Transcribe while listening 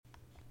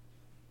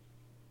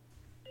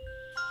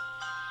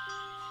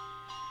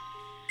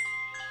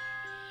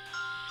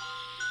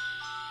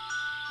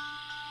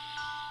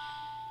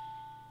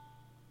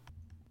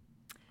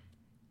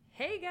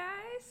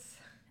guys.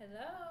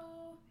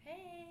 Hello.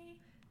 Hey.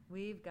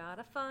 We've got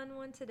a fun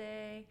one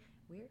today.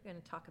 We're going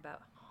to talk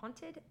about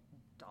haunted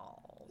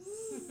dolls.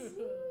 I'm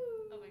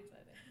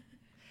excited.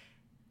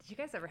 Did you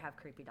guys ever have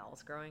creepy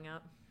dolls growing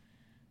up?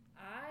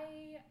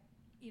 I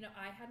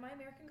had my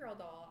American Girl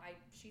doll.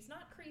 She's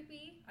not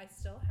creepy. I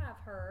still have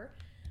her.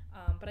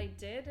 But I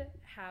did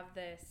have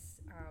this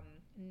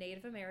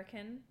Native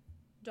American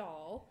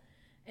doll,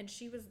 and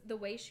the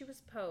way she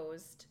was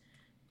posed,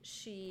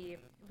 she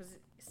was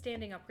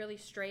standing up really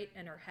straight,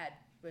 and her head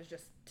was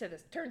just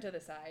turned to the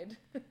side.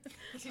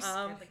 You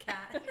scared the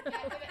cat. At the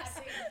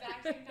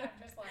exact same time,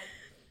 just like.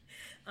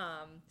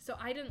 So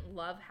I didn't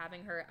love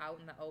having her out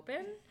in the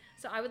open.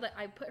 So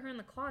I put her in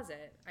the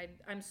closet.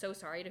 I'm so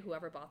sorry to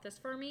whoever bought this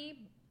for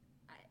me.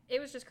 It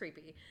was just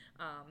creepy.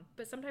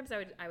 But sometimes I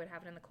would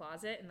have it in the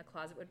closet, and the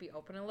closet would be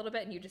open a little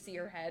bit, and you just see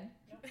her head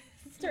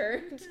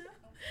turned.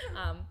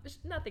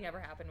 Nothing ever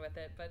happened with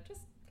it, but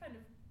just kind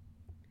of.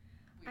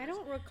 I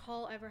don't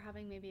recall ever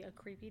having maybe a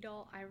creepy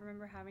doll. I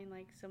remember having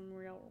like some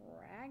real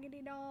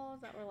raggedy dolls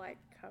that were like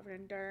covered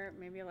in dirt.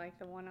 Maybe like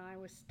the one eye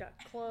was stuck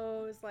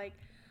closed. Like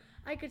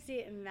I could see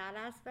it in that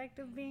aspect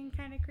of being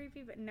kind of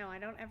creepy. But no, I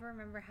don't ever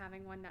remember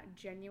having one that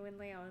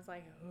genuinely I was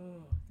like,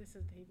 oh, this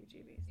is the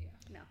heebie-jeebies.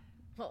 Yeah. No.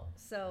 Well,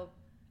 so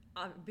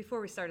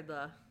before we started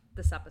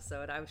this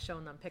episode, I was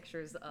showing them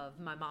pictures of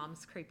my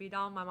mom's creepy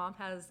doll. My mom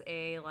has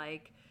a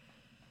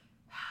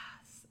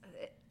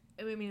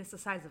it's the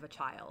size of a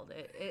child.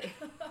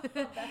 Oh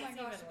my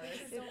gosh,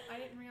 I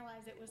didn't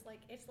realize it's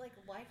like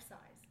life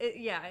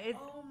size.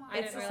 Oh my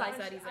I didn't realize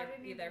gosh, that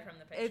I either from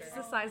the picture. It's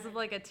the size of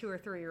like a 2 or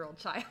 3 year old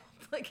child.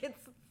 Like it's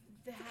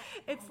Oh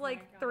my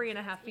like gosh, 3.5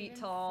 that's feet even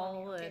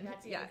tall. funny. Okay, And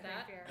that's even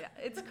that. creepier. yeah,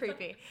 it's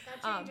creepy.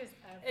 That changes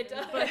It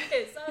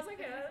everything. does. So I was like,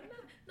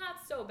 not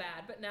so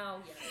bad, but now,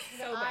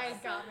 yeah, so The eyes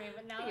bad. got me,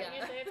 but now that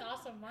Yeah. you say it's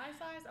also my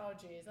size, oh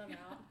geez, I'm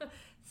out.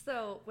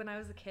 So when I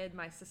was a kid,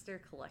 my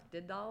sister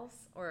collected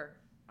dolls, or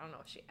I don't know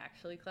if she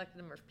actually collected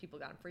them or if people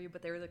got them for you,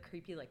 but they were the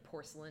creepy like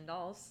porcelain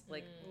dolls,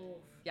 like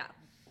yeah,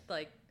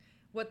 like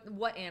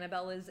what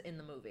Annabelle is in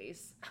the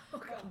movies,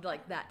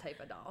 like that type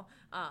of doll.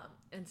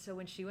 And so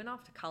when she went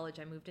off to college,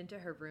 I moved into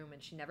her room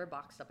and she never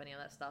boxed up any of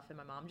that stuff, and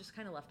my mom just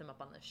kind of left them up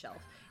on the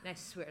shelf. And I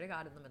swear to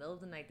God, in the middle of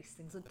the night, these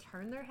things would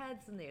turn their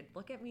heads and they'd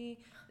look at me.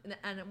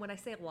 And when I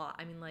say a lot,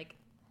 I mean like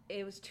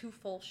it was 2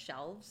 full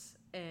shelves,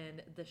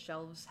 and the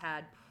shelves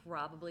had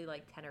probably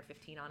like 10 or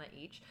 15 on it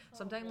each.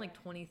 So I'm talking like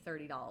 20,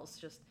 30 dolls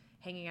just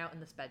hanging out in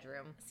this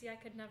bedroom. See, I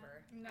could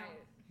never. No.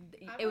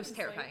 It was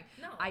terrifying.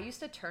 no. I used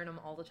to turn them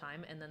all the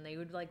time, and then they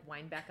would like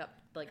wind back up,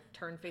 like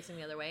turn facing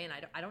the other way. And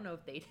I don't know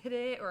if they did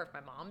it or if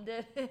my mom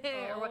did it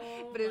or what,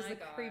 but it was the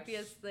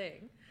creepiest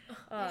thing. You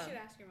should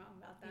ask your mom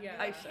about that. Yeah. Be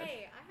like, I should.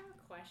 hey, I have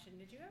a question.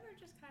 Did you ever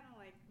just kind of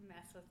like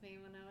mess with me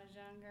when I was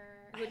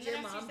younger? Would And your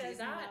then if she mom do says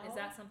that? no- Is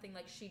that something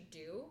like she'd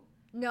do?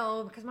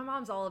 No, because my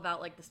mom's all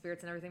about like the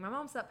spirits and everything. My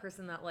mom's that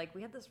person that like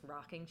we had this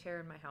rocking chair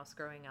in my house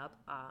growing up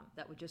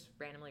that would just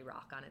randomly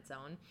rock on its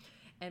own,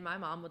 and my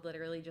mom would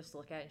literally just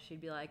look at it and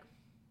she'd be like,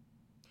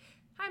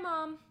 "Hi,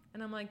 Mom,"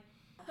 and I'm like,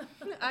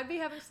 I'd be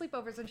having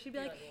sleepovers and she'd be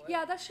You're like, like, what?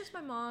 "Yeah, that's just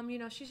my mom. You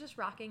know, she's just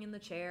rocking in the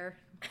chair."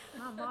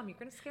 Oh, Mom, you're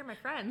gonna scare my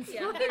friends.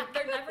 Yeah,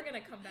 they're never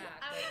gonna come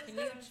back. I Like, was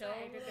can you gonna chill?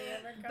 say, did they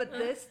ever come But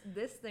back?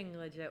 this thing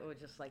legit would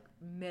just like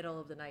middle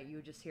of the night you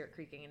would just hear it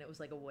creaking, and it was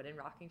like a wooden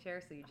rocking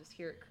chair, so you just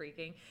hear it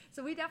creaking.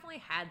 So we definitely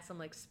had some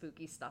like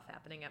spooky stuff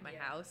happening at my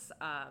Yeah. house.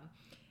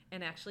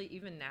 And actually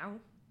even now,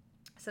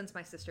 since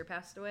my sister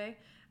passed away,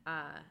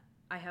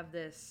 I have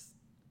this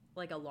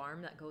like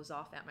alarm that goes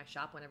off at my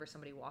shop whenever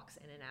somebody walks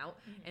in and out.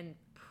 And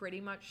pretty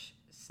much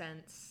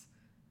since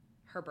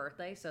her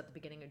birthday, so at the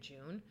beginning of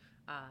June,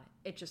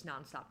 it just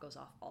nonstop goes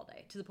off all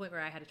day to the point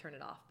where I had to turn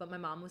it off. But my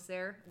mom was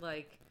there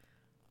like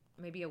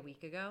maybe a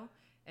week ago,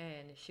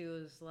 and she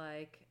was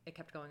like, it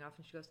kept going off,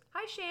 and she goes,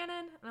 "Hi,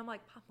 Shannon," and I'm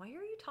like, "Mom, why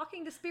are you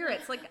talking to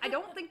spirits? Like, I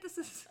don't think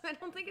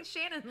it's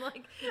Shannon.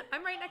 Like,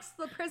 I'm right next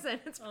to the prison.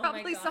 It's Oh my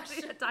probably gosh.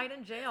 somebody that died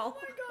in jail."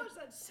 Oh my gosh,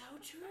 that's so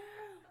true.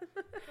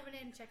 Coming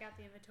in, check out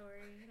the inventory,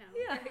 you know.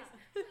 Yeah. I'm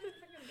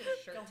gonna get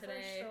a shirt Go for a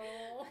today.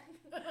 stroll.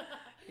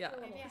 Yeah.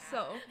 Yeah.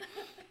 So,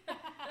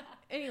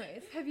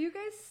 anyways, have you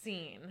guys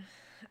seen?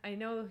 I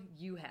know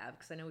you have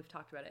because I know we've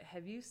talked about it.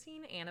 Have you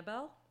seen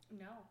Annabelle?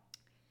 No.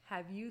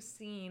 Have you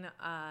seen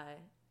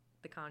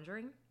The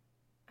Conjuring?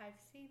 I've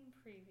seen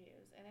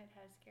previews, and it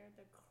has scared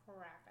the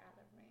crap out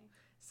of me.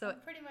 So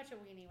I'm pretty much a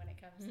weenie when it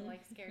comes to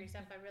like scary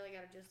stuff. I really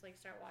gotta just like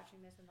start watching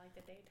this in like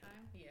the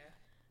daytime. Yeah.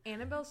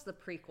 Annabelle's the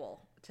prequel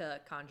to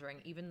Conjuring,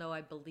 even though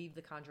I believe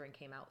The Conjuring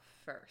came out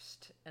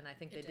first. And I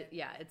think they did.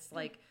 Yeah, it's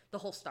like the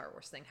whole Star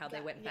Wars thing, how they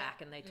went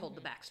back and they told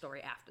the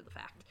backstory after the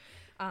fact.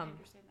 I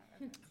understand that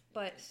reference.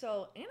 But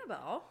so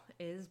Annabelle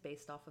is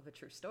based off of a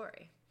true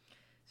story.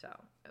 So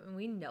I mean,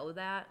 we know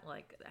that.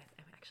 Like, I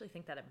actually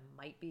think that it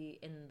might be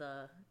in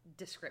the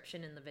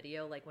description in the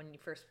video, like when you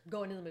first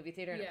go into the movie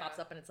theater and it Yeah. pops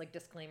up and it's like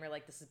disclaimer,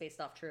 like this is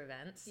based off true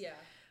events. Yeah.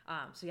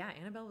 So yeah,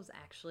 Annabelle was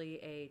actually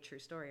a true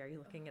story. Are you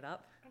looking it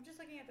up? I'm just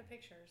looking at the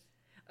pictures.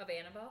 Of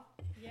Annabelle?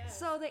 Yes.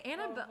 So the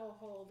Annabelle. Oh,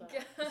 hold up.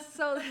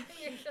 So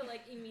You're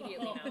like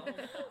immediately no.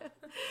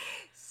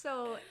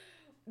 so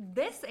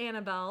this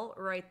Annabelle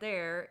right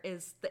there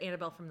is the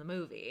Annabelle from the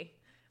movie.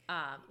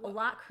 A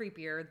lot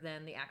creepier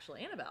than the actual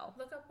Annabelle.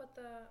 Look up what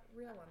the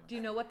real one looks Do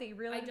you know what the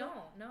real? I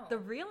Annabelle? don't know. The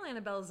real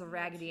Annabelle is a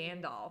Raggedy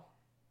Ann doll.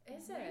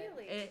 Is it?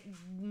 Really?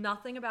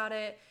 Nothing about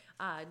it.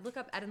 Look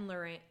up Ed and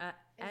Lorraine.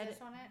 Is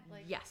this on it?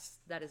 Like, Yes,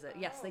 that is it.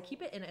 Yes, they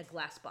keep Oh. it in a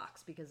glass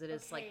box because it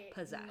is like okay,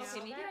 possessed. Now Okay,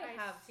 maybe that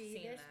I have see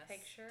seen this this.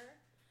 picture.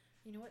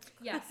 You know what's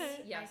Yes,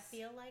 crazy? yes. I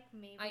feel like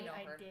maybe I know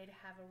I her. did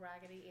have a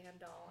Raggedy Ann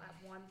doll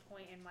at one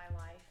point in my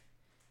life,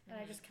 and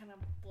I just kind of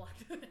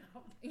blocked it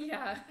out.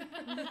 Yeah.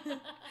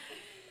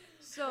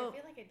 So I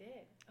feel like I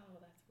did. Oh,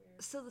 that's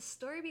weird. So the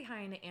story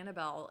behind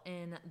Annabelle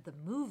in the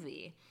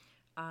movie,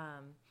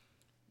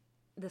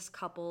 this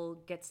couple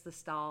gets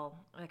this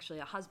doll. Actually,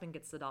 a husband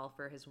gets the doll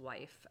for his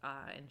wife,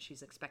 and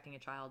she's expecting a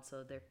child,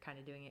 so they're kind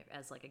of doing it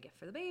as like a gift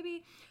for the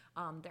baby.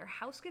 Their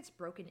house gets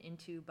broken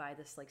into by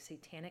this like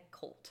satanic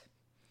cult,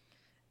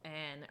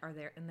 and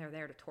they're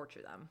there to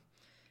torture them.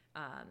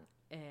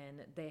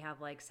 And they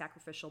have like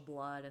sacrificial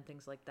blood and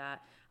things like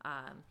that.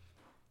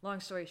 Long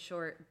story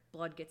short,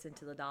 blood gets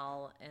into the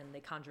doll, and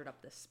they conjured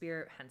up this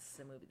spirit. Hence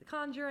the movie The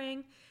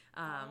Conjuring.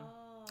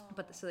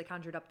 So they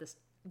conjured up this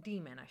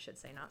demon, I should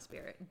say, not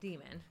spirit,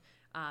 demon,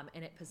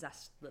 and it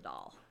possessed the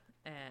doll.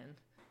 And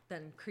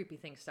then creepy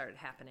things started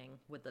happening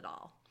with the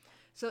doll.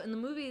 So in the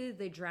movie,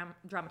 they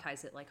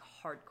dramatize it like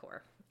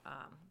hardcore.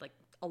 Like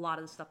a lot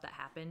of the stuff that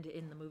happened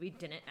in the movie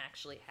didn't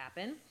actually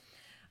happen.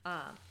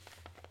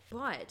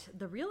 But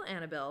the real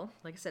Annabelle,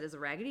 like I said, is a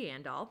Raggedy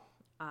Ann doll.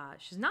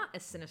 She's not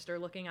as sinister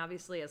looking,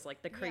 obviously, as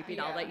like the creepy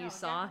doll that you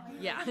saw.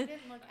 Definitely. Yeah, It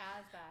didn't look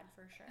as bad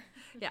for sure.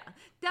 yeah,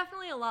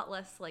 definitely a lot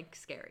less like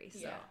scary. So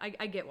Yeah.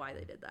 I get why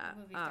they did that.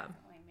 The movies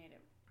definitely made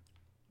it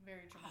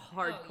very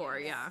dramatic. Hardcore, Oh,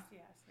 yes. yeah.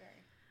 Yes,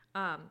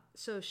 very.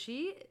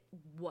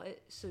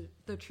 So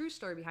the true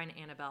story behind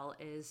Annabelle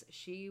is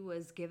she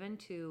was given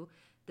to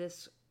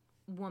this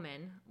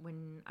woman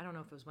when, I don't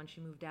know if it was when she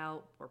moved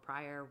out or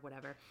prior,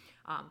 whatever,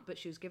 but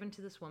she was given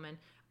to this woman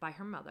by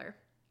her mother,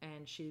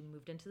 and she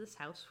moved into this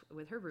house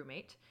with her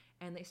roommate,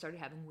 and they started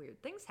having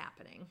weird things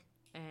happening.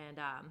 And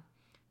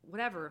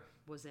whatever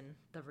was in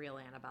the real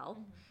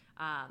Annabelle,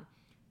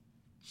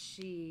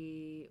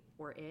 she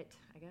or it,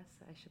 I guess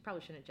I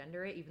probably shouldn't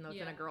gender it, even though it's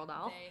in a Yeah, girl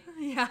doll.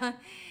 they. Yeah,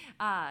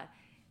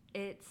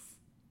 it's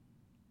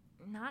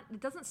not.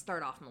 It doesn't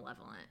start off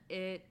malevolent.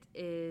 It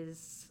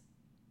is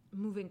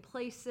moving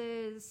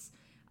places.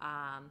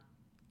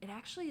 It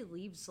actually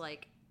leaves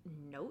like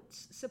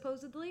notes,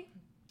 supposedly.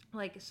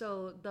 Like,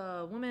 so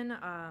the woman,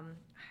 I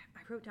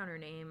wrote down her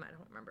name. I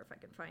don't remember if I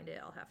can find it.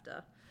 I'll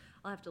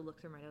have to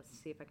look through my notes to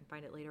see if I can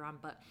find it later on.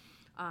 But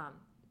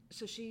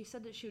so she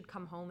said that she would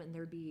come home and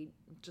there'd be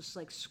just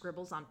like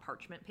scribbles on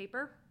parchment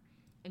paper,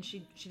 and she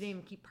didn't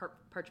even keep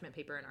parchment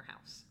paper in her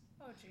house.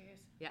 Oh, jeez.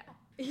 Yeah.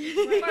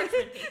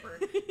 Parchment paper.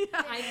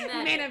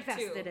 I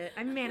manifested it.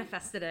 I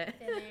manifested it.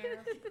 Thin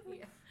air.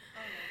 Yeah.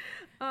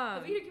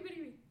 Um,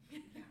 Yeah,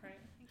 right.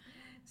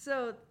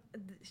 So,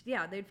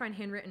 yeah, they'd find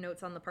handwritten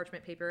notes on the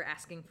parchment paper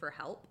asking for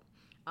help.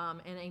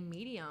 And a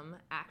medium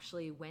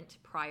actually went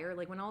prior.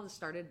 Like, when all this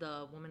started,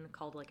 the woman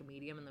called, like, a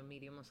medium, and the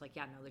medium was like,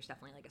 yeah, no, there's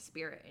definitely, like, a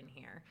spirit in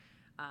here.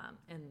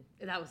 And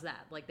that was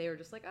that. Like, they were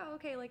just like, oh,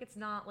 okay, like, it's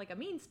not, like, a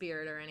mean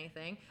spirit or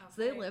anything.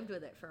 So they Okay. lived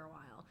with it for a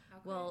while.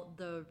 Okay. Well,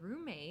 the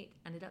roommate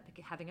ended up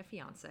having a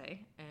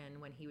fiance, and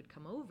when he would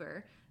come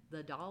over,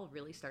 the doll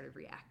really started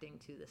reacting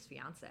to this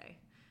fiance.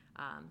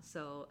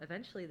 So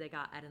eventually they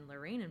got Ed and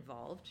Lorraine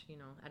involved, you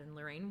know, Ed and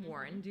Lorraine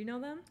Warren. Do you know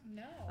them?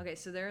 No. Okay,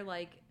 so they're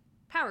like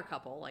power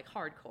couple, like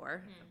hardcore.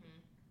 Mm-hmm.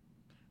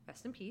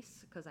 Rest in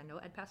peace, because I know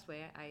Ed passed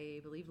away.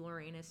 I believe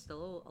Lorraine is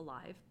still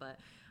alive, but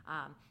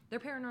they're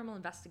paranormal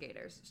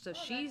investigators. So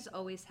she's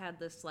always had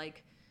this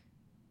like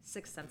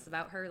sixth sense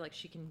about her. Like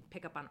she can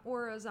pick up on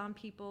auras on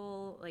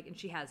people, like, and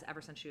she has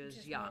ever since she was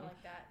Just young. more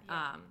like that.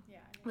 Yeah. Yeah.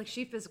 Like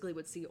she physically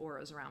would see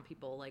auras around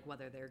people, like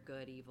whether they're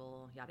good,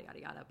 evil, yada yada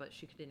yada. But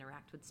she could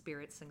interact with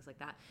spirits, things like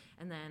that.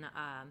 And then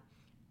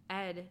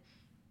Ed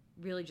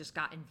really just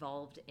got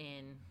involved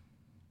in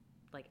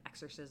like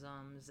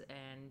exorcisms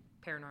and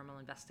paranormal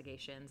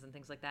investigations and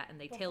things like that. And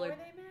they Before tailored.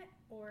 they met,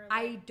 or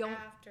I like don't-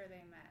 after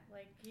they met.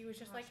 Like he was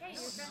just like, hey,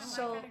 you're kind of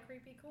So- kind of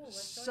creepy, cool.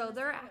 Let's go So to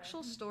their this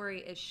actual story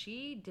is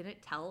she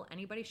didn't tell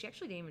anybody. She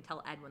actually didn't even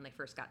tell Ed when they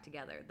first got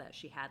together that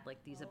she had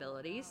like these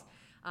abilities.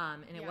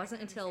 And Yeah, it I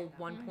wasn't can until understand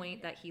that. one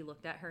point that he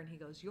looked at her and he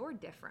goes, "You're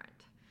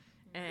different."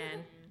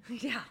 And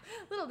yeah,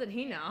 little did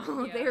he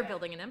know they were Yeah.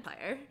 building an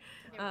empire.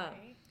 Yeah,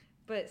 right?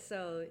 But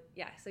so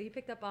yeah, so he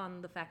picked up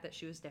on the fact that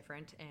she was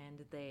different,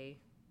 and they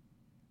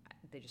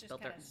just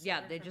built their kinda yeah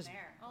started they from just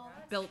there. Oh,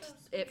 that's built so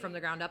it from the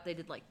sweet. ground up. They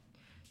did like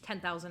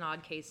 10,000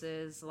 odd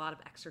cases, a lot of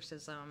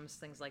exorcisms,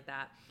 things like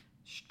that.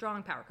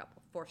 Strong power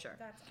couple for sure.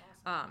 That's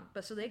awesome.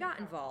 But so they got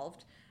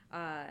involved,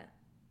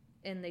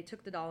 and they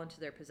took the doll into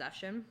their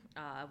possession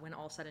when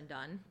all said and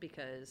done,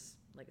 because,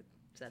 like I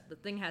said, the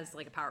thing has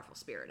like a powerful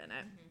spirit in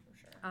it. For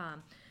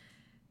sure.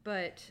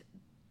 But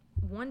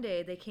one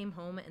day they came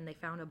home and they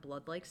found a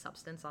blood-like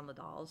substance on the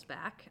doll's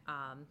back,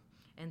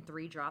 and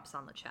 3 drops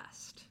on the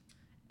chest.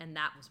 And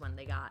that was when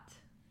they got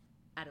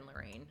Ed and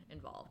Lorraine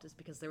involved, is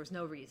because there was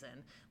no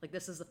reason. Like,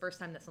 this is the first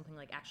time that something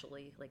like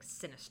actually like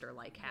sinister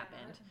like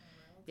happened.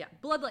 Yeah,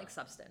 blood-like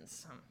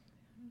substance.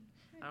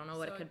 I don't know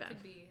what it could have been.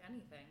 Could be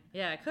anything.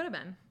 Yeah, it could have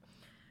been.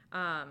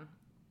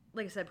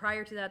 Like I said,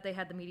 prior to that, they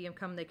had the medium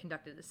come. They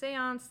conducted a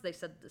seance. They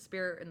said that the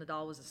spirit in the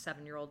doll was a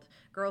 7-year-old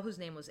girl whose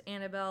name was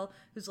Annabelle,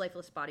 whose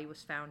lifeless body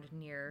was found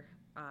near.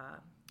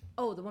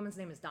 The woman's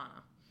name is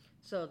Donna.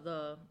 So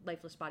the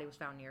lifeless body was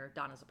found near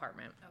Donna's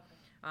apartment.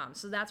 Okay.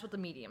 So that's what the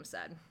medium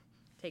said.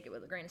 Take it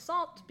with a grain of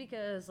salt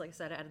because, like I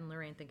said, Ed and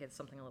Lorraine think it's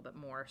something a little bit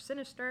more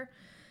sinister.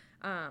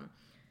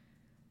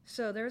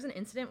 So there was an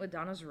incident with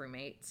Donna's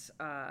roommate's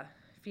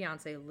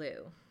fiance,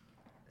 Lou.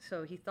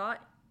 So he thought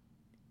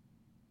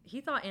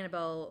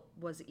Annabelle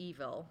was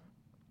evil,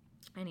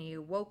 and he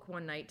woke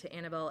one night to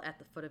Annabelle at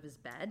the foot of his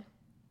bed.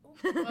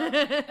 What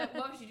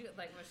was she doing?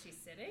 Like, was she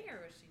sitting or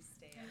was she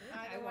standing?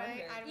 Either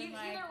way,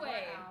 Either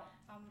way.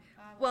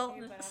 Well,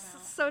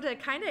 so to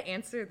kind of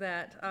answer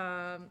that,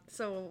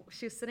 so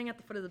she was sitting at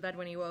the foot of the bed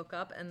when he woke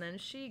up, and then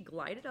she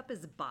glided up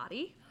his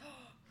body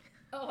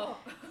Oh.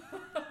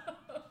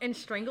 and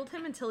strangled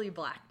him until he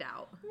blacked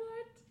out.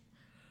 What?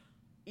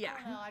 Yeah.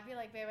 I don't know. I'd be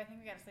like, babe, I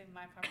think we gotta sleep in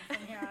my apartment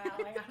from here on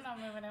out. Like, I'm not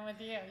moving in with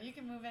you. You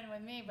can move in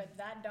with me, but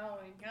that doll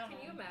ain't coming.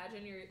 Can you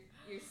imagine you're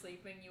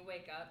sleeping, you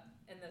wake up,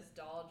 and this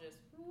doll just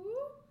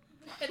whoop,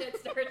 and it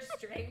starts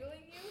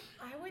strangling you?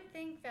 I would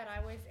think that I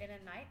was in a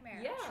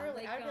nightmare. Yeah,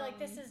 Surely. like, I'd be like,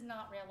 this is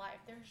not real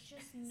life. There's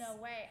just no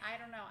way. I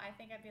don't know. I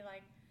think I'd be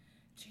like,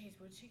 geez,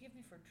 what'd she give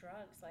me for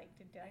drugs? Like,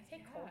 did I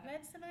take cold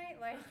meds tonight?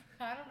 Like,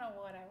 I don't know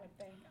what I would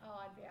think. Oh,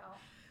 I'd be out.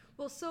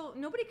 Well, so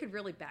nobody could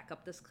really back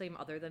up this claim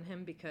other than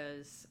him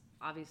because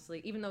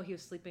obviously, even though he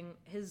was sleeping,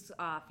 his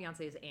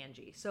fiance is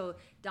Angie. So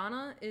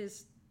Donna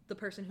is the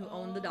person who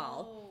owned the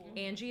doll.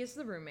 Angie is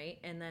the roommate,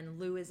 and then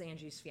Lou is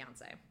Angie's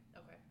fiance.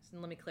 Okay. So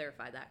let me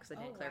clarify that because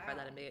I didn't clarify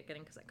that in the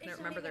beginning because I couldn't It's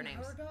not remember their even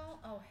names. her doll?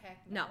 Oh,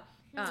 heck No.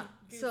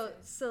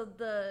 So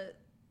the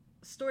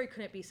story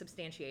couldn't be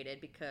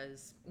substantiated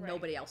because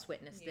nobody else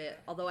witnessed it.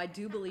 Although I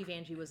do believe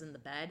Angie was in the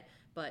bed,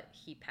 but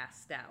he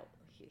passed out.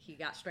 He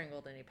got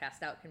strangled and he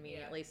passed out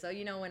conveniently. Yeah.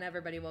 So, when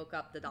everybody woke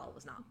up, the doll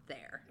was not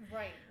there.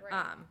 Right.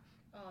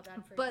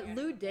 But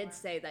Lou did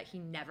say that he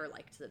never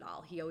liked the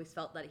doll. He always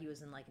felt that he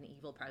was in like an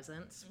evil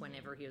presence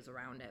whenever he was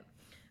around it.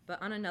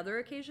 But on another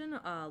occasion,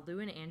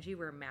 Lou and Angie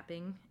were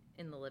mapping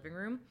in the living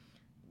room.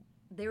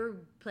 They were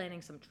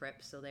planning some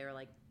trips, so they were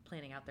like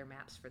planning out their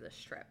maps for this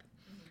trip.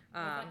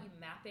 I thought you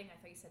mapping.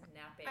 I thought you said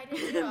napping. I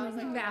did too. I was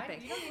like,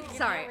 napping. You don't need to give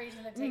Sorry. me a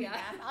reason to take a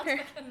nap. I'll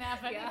take a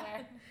nap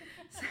anywhere.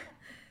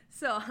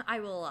 So I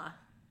will,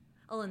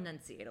 I'll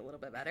enunciate a little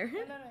bit better. No,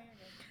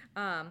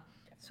 you're good.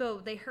 So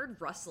they heard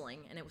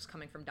rustling, and it was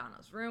coming from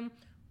Donna's room.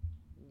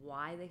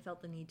 Why they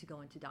felt the need to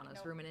go into Donna's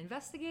room and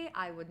investigate,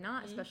 I would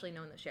not, especially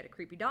knowing that she had a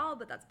creepy doll,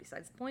 but that's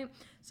besides the point.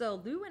 So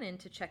Lou went in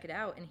to check it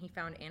out, and he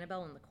found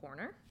Annabelle in the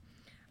corner.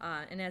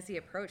 And as he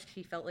approached,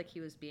 he felt like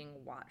he was being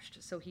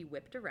watched. So he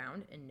whipped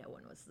around, and no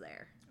one was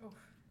there. Oof.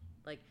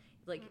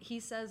 Like he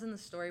says in the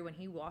story, when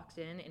he walked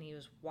in and he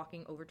was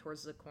walking over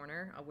towards the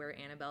corner where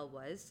Annabelle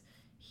was,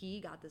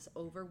 he got this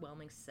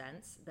overwhelming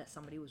sense that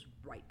somebody was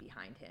right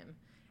behind him.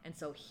 And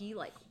so he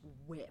like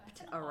whipped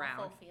That's an around.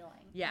 awful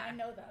feeling. Yeah. I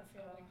know that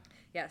feeling.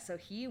 Yeah, so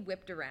he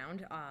whipped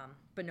around,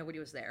 but nobody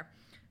was there.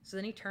 So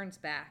then he turns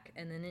back,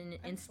 and then in an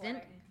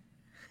instant...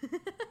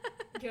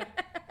 Yeah.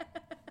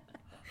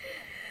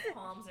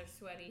 Palms are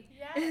sweaty.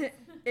 Yes.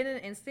 In an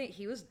instant,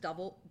 he was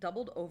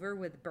doubled over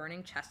with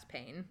burning chest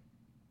pain.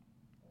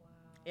 Wow.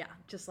 Yeah,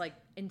 just like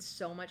in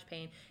so much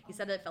pain. He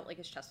said it felt like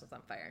his chest was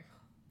on fire.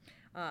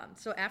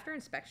 So after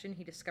inspection,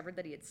 he discovered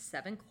that he had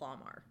 7 claw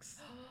marks.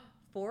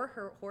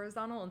 4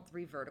 horizontal and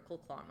 3 vertical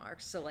claw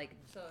marks. So like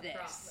this.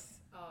 Cross.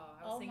 Oh,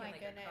 I was thinking my like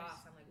goodness. a cross.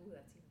 I'm like, ooh,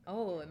 that's even.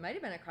 Oh, it might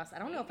have been a cross. I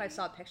don't know if I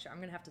saw a picture. I'm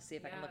gonna have to see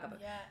if I can look up.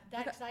 Yeah,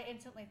 that's I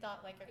instantly thought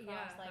like a cross.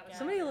 Yeah, like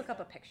Somebody look up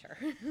a picture.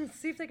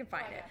 See if they can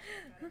find it.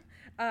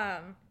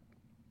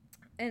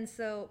 And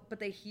so, but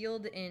they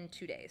healed in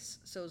 2 days.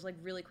 So it was like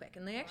really quick.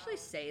 And they actually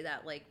say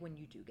that like when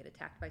you do get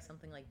attacked by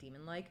something like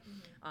demon-like,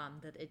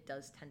 that it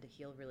does tend to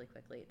heal really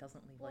quickly. It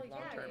doesn't leave like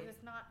long term.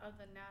 It's not of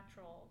the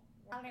natural.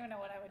 I don't even know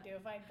what I would do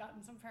if I'd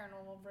gotten some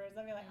paranormal bruise.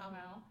 I'd be like, I'm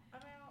out.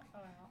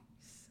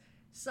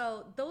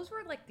 So those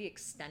were like the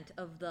extent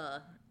of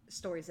the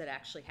stories that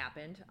actually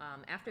happened.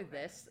 After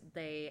this,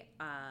 they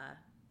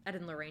Ed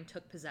and Lorraine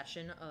took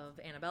possession of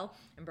Annabelle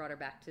and brought her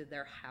back to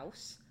their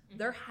house.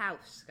 Their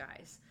house,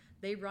 guys.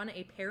 They run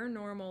a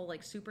paranormal,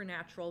 like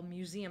supernatural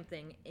museum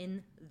thing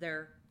in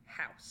their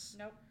house.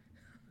 Nope.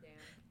 Damn.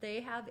 They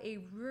have a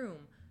room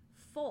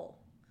full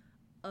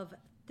of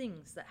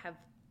things that have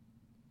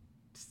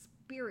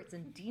spirits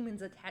and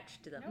demons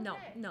attached to them. No No, way.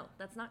 no,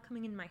 that's not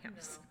coming in my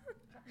house.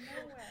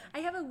 No way. I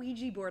have a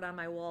Ouija board on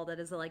my wall that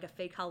is like a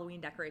fake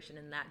Halloween decoration,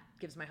 and that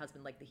gives my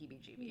husband like the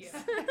heebie-jeebies.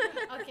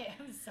 Yeah. Okay,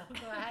 I'm so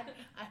glad.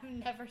 I've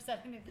never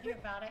said anything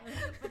about it.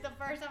 But the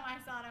first time I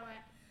saw it, I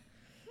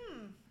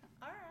went,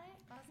 all right.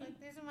 I was like,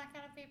 these are my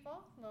kind of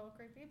people. A little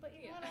creepy, but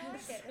you know what? I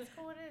like it. It's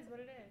cool. It is what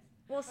it is.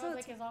 Well, I so was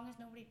it's, like, as long as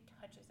nobody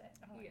touches it.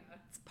 I'm like,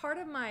 it's part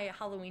of my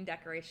Halloween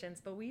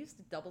decorations, but we used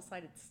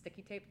double-sided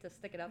sticky tape to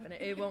stick it up, and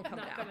it won't come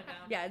Not down. coming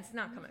down. Yeah, it's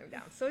not coming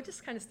down. So it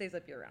just kind of stays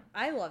up year-round.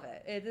 I love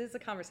it. It is a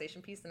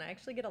conversation piece, and I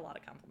actually get a lot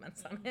of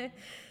compliments on it.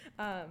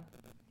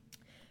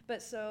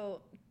 But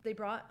so they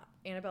brought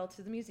Annabelle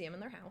to the museum in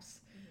their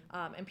house,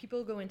 and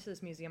people go into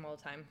this museum all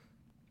the time.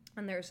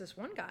 And there's this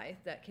one guy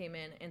that came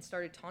in and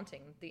started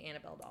taunting the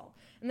Annabelle doll.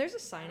 And there's a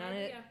sign on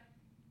it.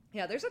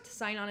 Yeah, there's a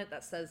sign on it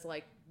that says,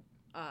 like,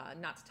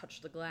 not to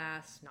touch the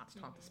glass, not to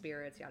taunt the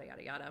spirits, yada,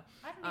 yada, yada.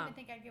 I don't even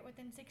think I'd get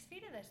within 6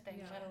 feet of this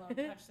thing, let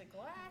alone touch the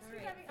glass.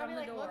 Right. I mean,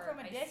 like, From the look door, from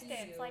a I see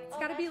distance. you. Like, It's oh,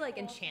 got to be, that's like,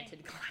 cool.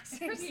 enchanted glass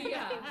or something.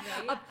 Yeah,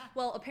 right.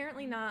 Well,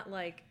 apparently not,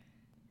 like,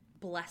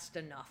 blessed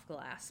enough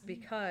glass,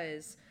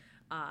 because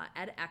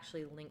Ed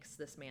actually links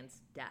this man's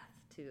death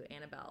to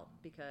Annabelle,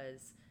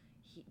 because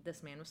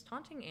this man was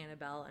taunting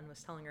Annabelle and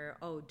was telling her,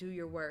 oh, do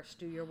your worst,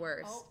 do your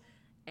worst. Oh.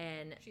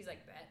 And She's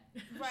like,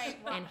 bet. Right.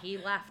 and he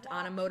left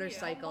on a Walk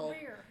motorcycle, me over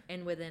here.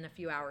 and within a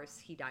few hours,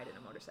 he died in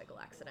a motorcycle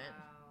accident.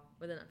 Wow.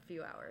 Within a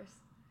few hours.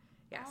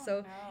 Yeah, Oh,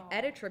 so no.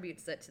 Ed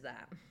attributes it to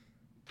that.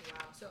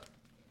 Wow. So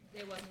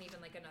it wasn't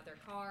even like another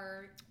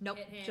car. Nope,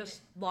 hit him.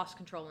 just lost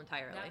control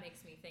entirely. That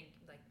makes me think,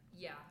 like,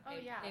 yeah. Oh,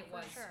 it, yeah, it for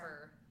was sure.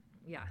 her.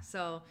 Yeah,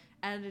 so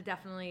Ed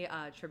definitely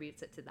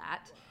attributes it to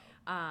that.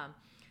 Wow.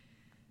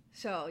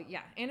 So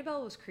yeah,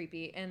 Annabelle was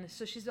creepy, and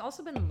so she's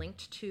also been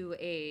linked to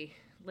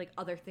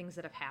other things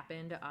that have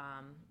happened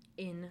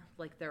in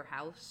like their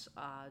house,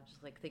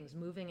 just like things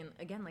moving, and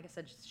again, like I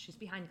said, she's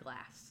behind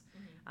glass.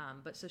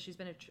 But so she's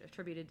been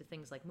attributed to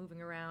things like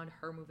moving around,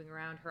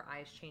 her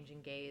eyes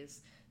changing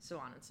gaze, so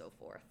on and so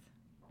forth.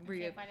 I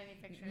can't find any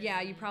pictures.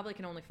 Yeah, you probably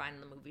can only find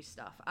in the movie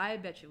stuff. I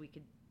bet you we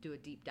could do a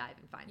deep dive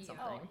and find Yeah.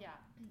 something. Oh, yeah.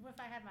 If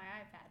I had my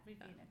iPad, we'd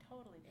be in a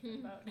totally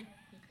different boat.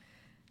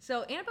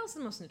 So Annabelle's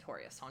the most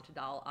notorious haunted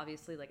doll.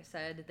 Obviously, like I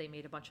said, they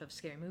made a bunch of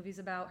scary movies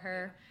about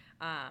her.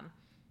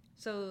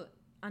 So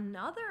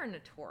another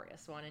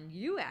notorious one, and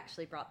you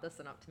actually brought this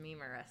one up to me,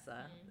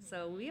 Marissa.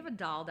 So we have a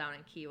doll down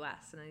in Key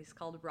West, and he's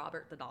called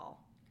Robert the Doll.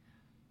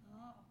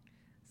 Oh.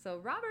 So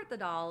Robert the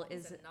Doll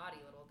He's is a naughty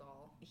little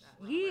doll.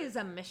 that he Robert. is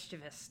a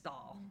mischievous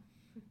doll.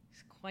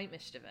 He's quite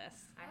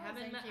mischievous. I I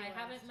was in Key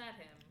haven't West. met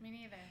him. Me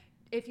neither.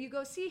 If you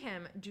go see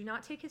him, do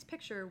not take his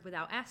picture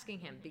without asking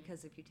him,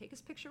 because if you take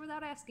his picture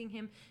without asking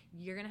him,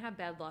 you're going to have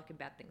bad luck and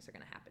bad things are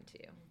going to happen to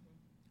you.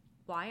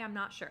 Why, I'm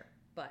not sure,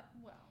 but...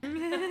 Well.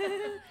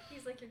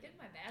 He's like, you're getting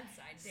my bad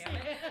side, damn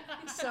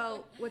it.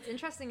 So what's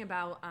interesting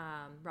about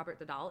Robert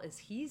the Doll is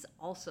he's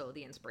also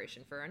the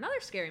inspiration for another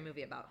scary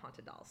movie about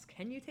haunted dolls.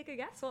 Can you take a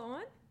guess what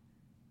one?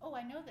 Oh,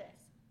 I know this.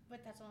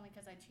 But that's only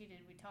because I cheated.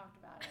 We talked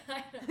about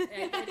it.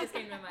 It just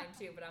came to mind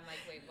too, but I'm like,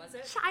 wait, was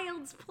it?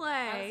 Child's Play.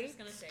 I was just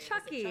gonna say, was it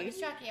Chucky. It's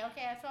Chucky.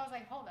 Okay, that's why I was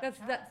like, hold up. That's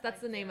the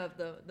Child's name Play.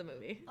 of the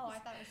movie. Oh, I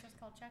thought it was just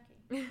called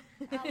Chucky.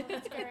 All of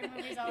the scary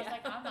movies, I was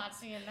like, I'm not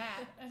seeing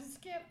that.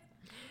 Skip.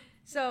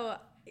 So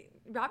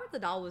Robert the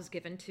Doll was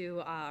given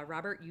to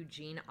Robert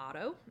Eugene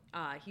Otto.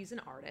 He's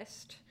an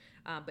artist,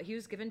 but he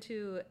was given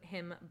to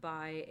him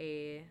by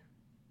a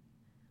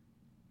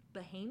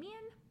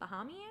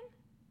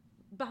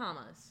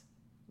Bahamas.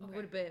 Okay.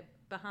 Would it be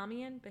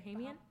Bahamian?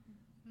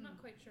 Not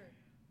quite sure.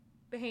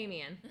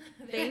 Bahamian.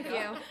 There you Thank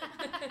go. you.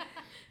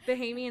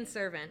 Bahamian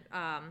servant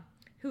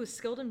who was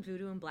skilled in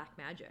voodoo and black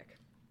magic.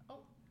 Oh.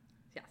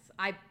 Yes,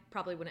 I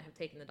probably wouldn't have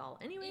taken the doll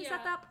anyways Yeah,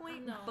 at that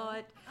point, no.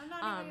 but I'm not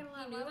even He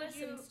gonna knew lie. Why would this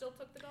you? and still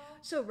took the doll?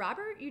 so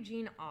Robert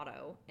Eugene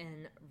Otto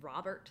and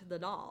Robert the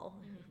Doll,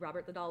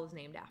 Robert the Doll was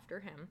named after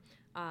him.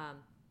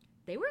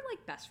 They were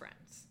like best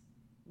friends.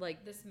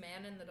 Like, This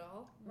man and the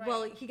doll? Right.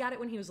 well, he got it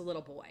when he was a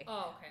little boy.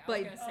 Oh, okay. I But-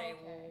 was gonna say,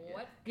 Okay.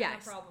 what kind Yes.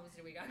 of problems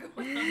do we got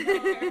going on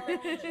here?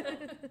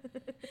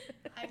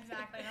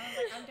 Exactly. And I was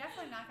like, I'm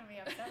definitely not gonna be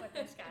upset with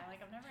this guy.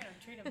 Like, I'm never gonna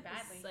treat him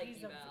badly. Psyche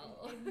He's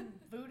Val. in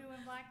voodoo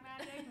and black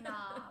magic.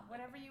 Nah,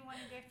 whatever you want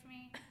to gift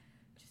me,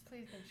 just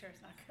please make sure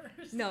it's not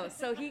cursed. No,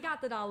 so he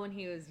got the doll when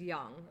he was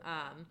young.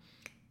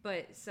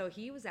 But so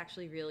he was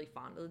actually really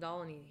fond of the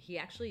doll, and he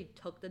actually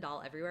took the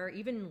doll everywhere,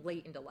 even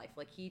late into life.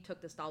 Like, he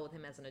took this doll with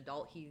him as an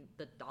adult.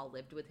 The doll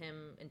lived with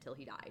him until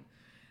he died.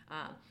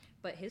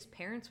 But his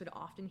parents would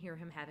often hear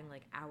him having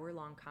like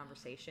hour-long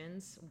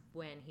conversations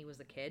when he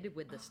was a kid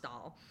with this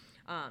doll.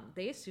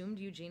 They assumed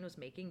Eugene was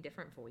making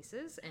different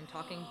voices and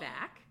talking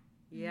back.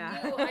 Yeah.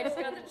 No, I just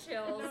got the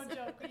chills. No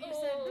joke. When you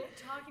said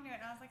talking to it,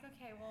 and I was like,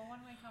 okay, well,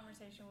 one-way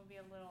conversation would be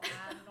a little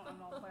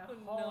abnormal. But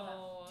hold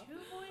No. up, 2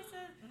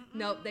 voices?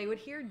 No, they would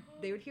hear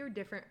a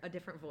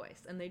different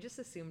voice, and they just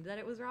assumed that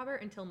it was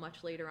Robert until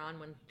much later on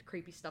when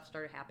creepy stuff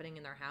started happening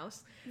in their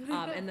house.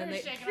 And then We're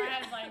they shaking our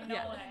heads like,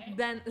 no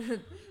way.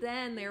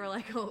 Then they were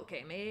like, oh,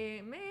 okay,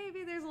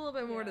 maybe there's a little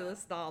bit more to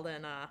this doll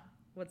than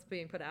what's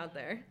being put out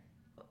there.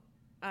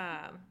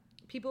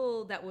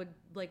 People that would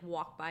like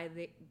walk by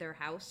their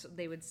house,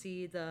 they would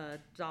see the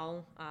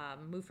doll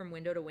move from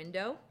window to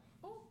window.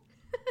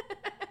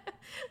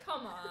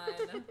 Come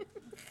on.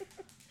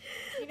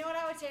 You know what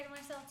I would say to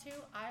myself too?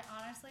 I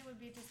honestly would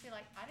just be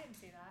like, I didn't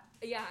see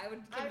that. Yeah, I would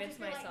I would convince just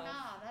be myself. like,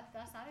 nah,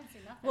 that's I didn't see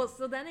nothing. Well,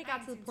 so then it I got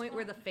ain't to the seen point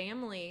where the squat.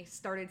 family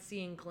started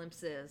seeing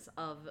glimpses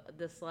of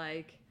this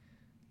like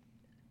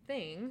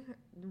thing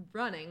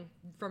running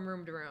from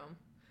room to room.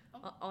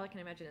 Oh. All I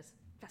can imagine is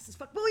fast as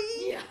fuck boy.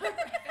 Yeah,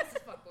 fast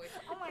as fuck, boy.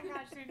 Oh my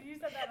gosh, dude, you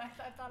said that.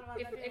 I thought about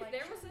If, that. if Like,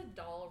 there was a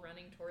doll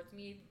running towards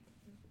me,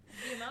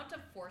 the amount of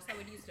force I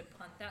would use to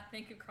punt that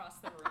thing across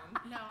the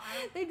room. no,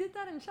 I don't. They did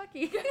that in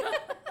Chucky.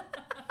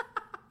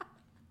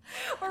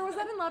 Or was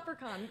that in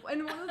Leprechaun?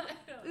 And one of the,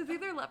 it was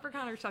either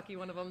Leprechaun or Chucky,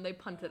 one of them, they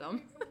punted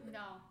him. No,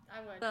 I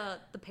would.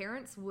 The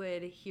parents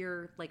would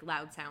hear like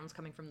loud sounds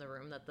coming from the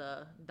room that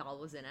the doll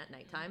was in at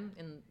nighttime,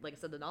 and like I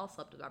said, the doll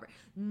slept with Robert.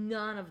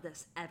 None of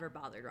this ever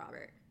bothered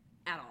Robert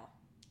at all,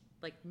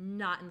 like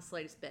not in the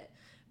slightest bit.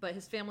 But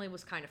his family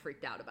was kind of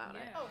freaked out about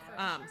it. Oh,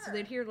 for So sure.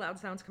 they'd hear loud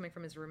sounds coming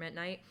from his room at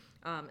night,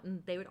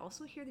 and they would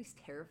also hear these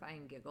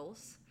terrifying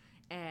giggles.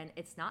 And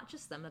it's not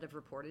just them that have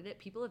reported it.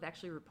 People have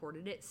actually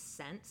reported it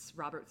since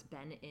Robert's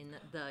been in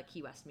the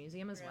Key West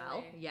Museum as well.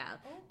 Really? Yeah,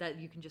 Oh. that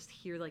you can just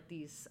hear like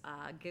these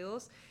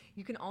giggles.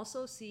 You can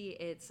also see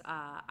its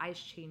eyes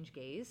change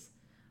gaze.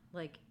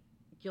 Like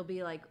you'll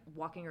be like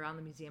walking around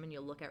the museum and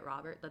you'll look at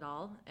Robert the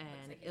doll, and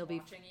like he's it'll be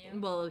watching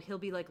you? well, he'll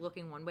be like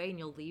looking one way, and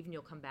you'll leave and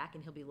you'll come back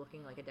and he'll be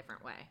looking like a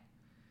different way.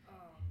 Oh,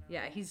 no.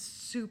 Yeah, he's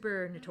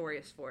super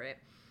notorious for it.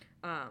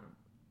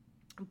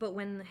 But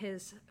when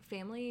his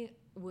family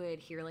would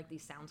hear like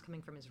these sounds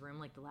coming from his room,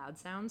 like the loud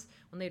sounds,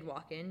 when they'd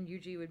walk in,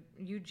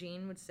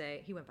 Eugene would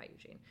say, he went by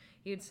Eugene,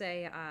 he would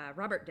say,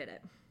 Robert did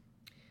it.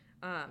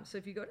 So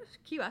if you go to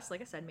Key West,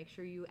 like I said, make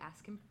sure you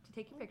ask him to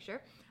take your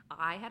picture.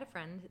 I had a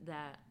friend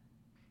that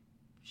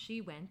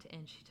she went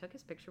and she took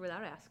his picture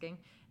without asking,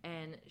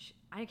 and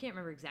I can't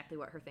remember exactly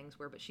what her things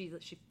were, but she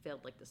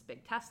failed like this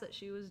big test that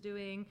she was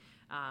doing,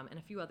 and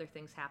a few other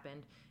things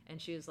happened, and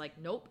she was like,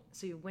 nope.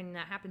 So when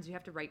that happens, you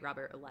have to write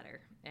Robert a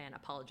letter and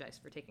apologize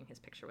for taking his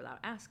picture without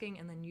asking,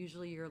 and then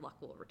usually your luck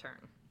will return.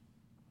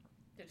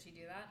 Did she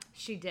do that?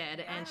 She did,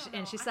 I and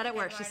don't she know. I said it think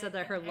where I'd she write said it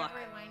that her in luck.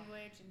 every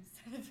language and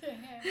send it to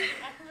him.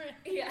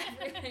 Yeah,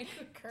 every language.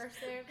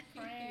 Cursive,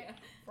 French, Yeah.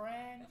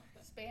 French,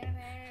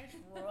 Spanish,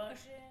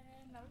 Russian.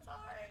 I'm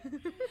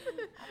sorry.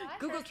 I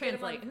Google trust-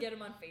 Translate. Get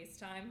him on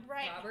FaceTime,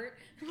 Right. Robert.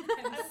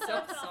 I'm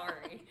so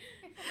sorry.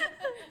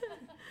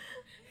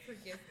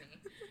 Forgive me.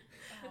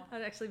 Oh,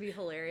 That'd actually be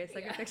hilarious.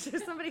 Like Yeah. a picture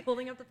of somebody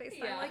holding up the FaceTime,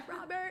 Yeah. like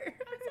Robert.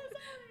 I'm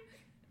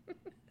so sorry.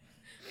 Forgive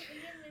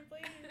me,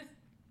 please.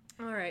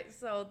 All right,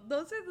 so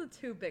those are the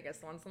two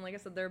biggest ones, and like I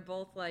said, they're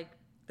both like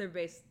they're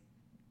based.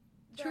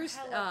 They're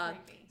hella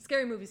creepy.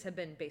 Scary movies have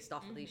been based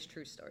off of these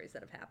true stories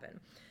that have happened.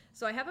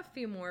 So I have a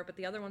few more, but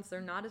the other ones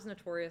they're not as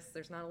notorious.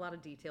 There's not a lot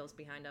of details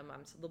behind them,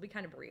 so they'll be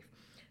kind of brief.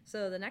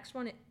 So the next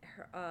one,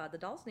 the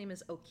doll's name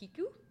is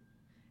Okiku,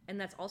 and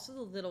that's also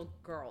the little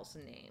girl's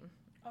name.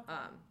 Okay.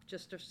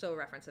 Just so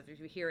reference, if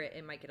you hear it,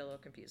 it might get a little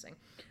confusing.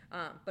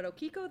 But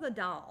Okiko the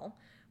doll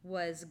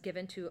was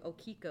given to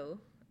Okiko,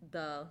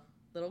 the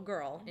little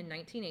girl, in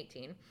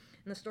 1918. And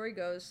the story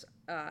goes,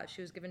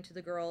 she was given to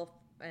the girl,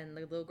 and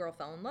the little girl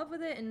fell in love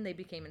with it, and they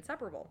became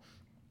inseparable.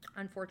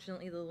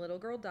 Unfortunately, the little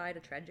girl died a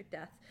tragic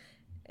death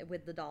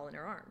with the doll in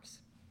her arms.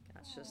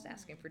 That's just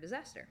asking for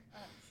disaster.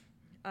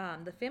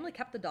 The family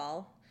kept the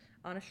doll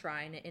on a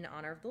shrine in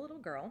honor of the little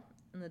girl,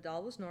 and the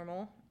doll was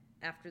normal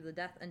after the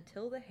death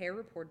until the hair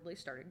reportedly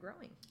started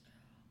growing.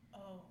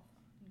 Oh,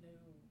 no.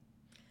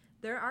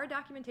 There are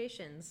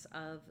documentations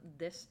of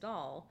this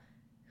doll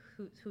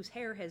whose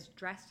hair has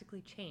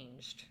drastically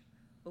changed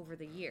over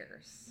the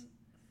years.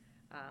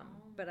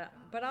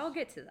 But I'll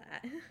get to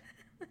that.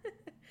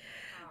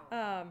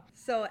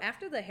 So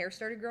after the hair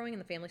started growing and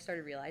the family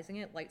started realizing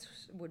it, lights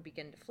would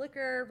begin to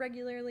flicker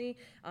regularly.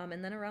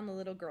 And then around the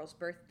little girl's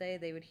birthday,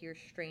 they would hear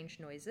strange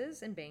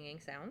noises and banging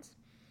sounds.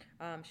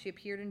 She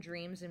appeared in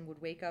dreams and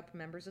would wake up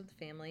members of the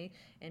family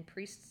and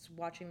priests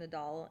watching the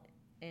doll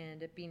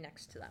and it be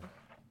next to them.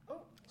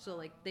 Oh. So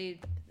like they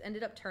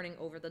ended up turning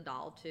over the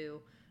doll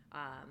to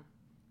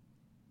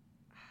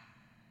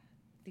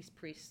these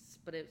priests,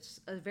 but it's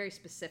a very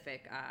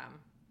specific.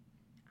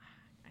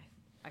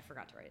 I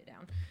forgot to write it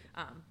down,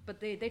 but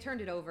they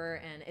turned it over,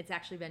 and it's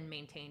actually been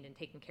maintained and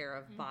taken care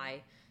of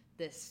by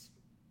this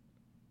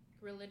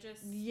Religious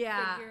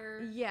yeah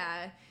figure.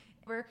 yeah.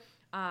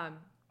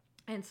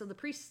 And so the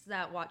priests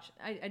that watch,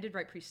 I did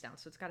write priests down,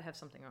 so it's got to have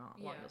something along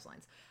Yeah. those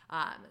lines.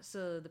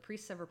 So the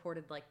priests have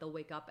reported like they'll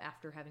wake up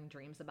after having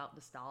dreams about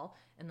this doll,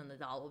 and then the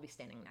doll will be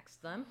standing next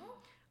to them.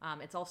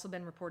 It's also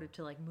been reported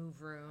to like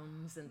move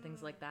rooms and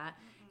things like that,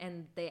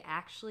 and they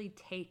actually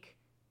take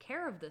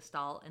care of this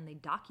doll and they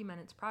document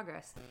its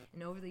progress.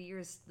 And over the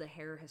years, the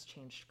hair has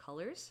changed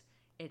colors,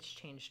 it's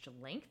changed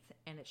length,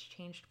 and it's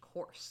changed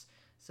course.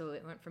 So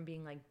it went from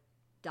being like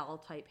doll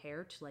type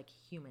hair to like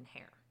human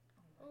hair.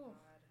 Oh.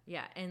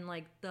 Yeah, and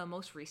like the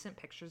most recent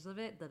pictures of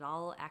it, the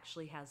doll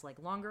actually has like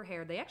longer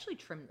hair. They actually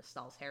trimmed this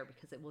doll's hair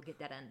because it will get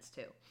dead ends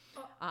too,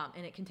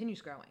 and it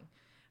continues growing.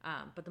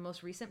 But the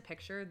most recent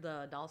picture,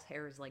 the doll's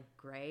hair is like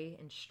gray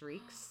and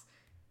streaks.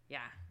 Yeah.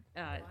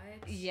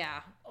 What?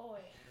 Yeah. Oh,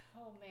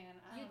 Oh man,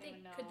 I You don't think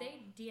even know. could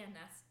they DNA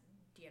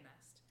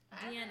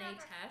I've never-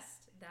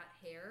 test that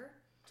hair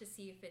to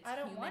see if it's I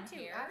don't human want to.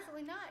 hair?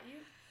 Absolutely not.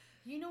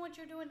 You know what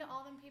you're doing to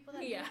all them people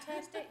that Yeah. do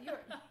test it.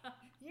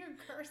 You're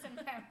cursing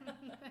them,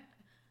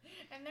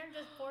 and they're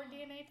just poor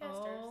DNA testers.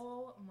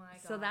 Oh my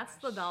gosh. So that's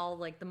the doll,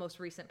 like the most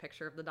recent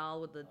picture of the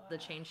doll with the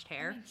changed I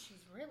hair. mean,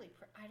 she's really.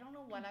 I don't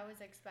know what I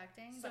was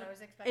expecting, but So I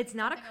was expecting. It's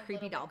not a something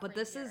creepy little doll, bit but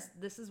this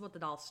creepier. is what the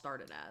doll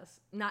started as.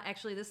 Not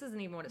actually, this isn't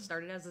even what it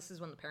started as. This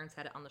is when the parents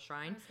had it on the I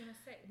shrine. was gonna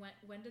say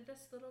when did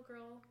this little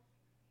girl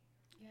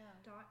Yeah.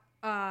 die?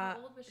 Uh, How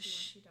old was she when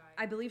she died?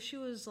 I believe she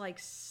was like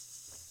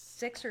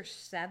 6 or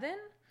 7.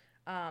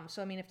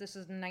 So I mean, if this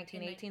is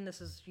 1918,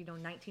 this is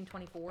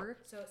 1924.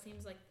 So it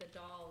seems like the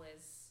doll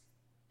is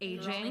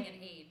Aging. growing in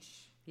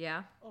age.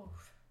 Yeah. Oh.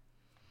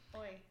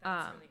 Boy.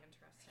 That's Um, really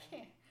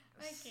interesting.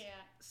 I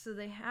can't. So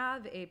they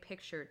have a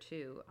picture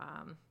too.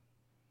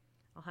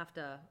 I'll have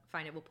to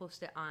find it. We'll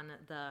post it on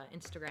the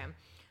Instagram.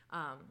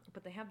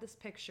 But they have this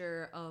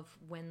picture of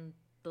when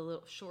the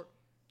little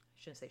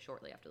I shouldn't say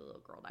shortly after the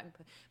little girl died,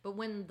 but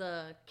when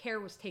the care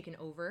was taken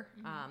over,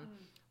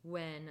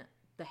 when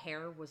the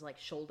hair was like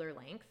shoulder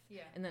length.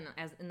 Yeah. And then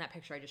as in that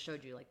picture I just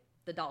showed you, like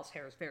the doll's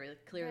hair is very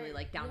clearly Very-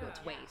 like down to yeah. its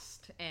Yeah.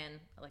 waist, and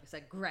like I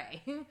said,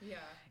 gray. Yeah.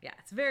 Yeah,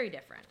 it's very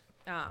different.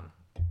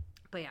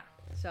 But yeah,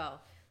 so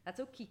that's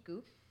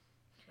Okiku.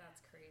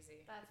 That's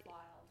crazy. That's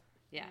wild.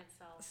 Yeah. In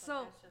itself, but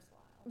So- that's just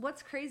wild.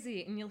 What's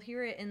crazy, and you'll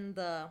hear it in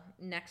the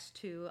next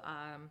 2,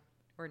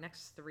 or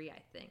next 3, I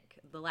think.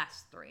 The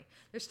last 3.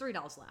 There's 3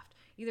 dolls left.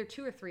 Either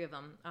 2 or 3 of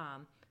them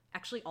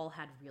actually all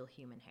had real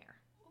human hair,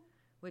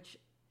 which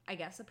I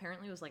guess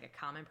apparently was like a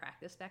common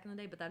practice back in the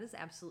day, but that is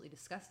absolutely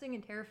disgusting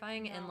and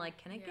terrifying. And No. like,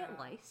 can it Yeah. get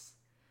lice?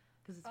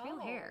 Because it's real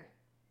hair.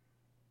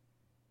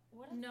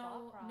 What a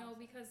No, thought no, process.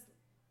 because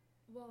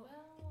well,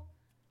 Well,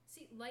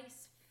 see,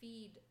 lice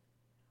feed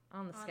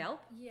On the on-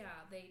 scalp? Yeah,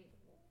 they.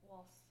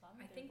 well, some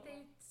I do, think but, they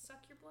like,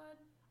 suck your blood.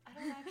 I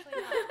don't actually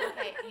know.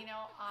 Okay,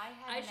 I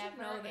I had should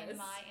never know in this.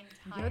 my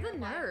entire You're the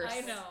life- nurse.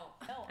 I know.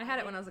 No, I had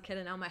it when I was a kid,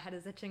 and now my head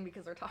is itching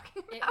because we're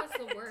talking It about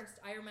was the worst.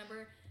 I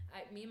remember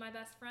me and my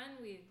best friend,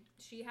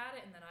 she had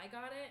it and then I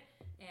got it,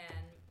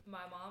 and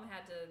my mom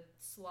had to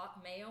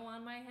slop mayo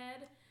on my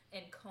head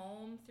and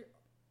comb through.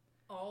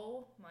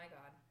 Oh my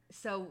god.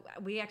 So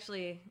we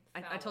actually,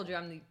 I told you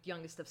I'm the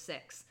youngest of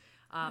 6.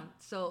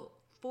 So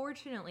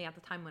fortunately, at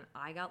the time when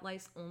I got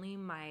lice, only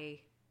my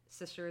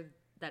sister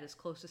that is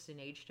closest in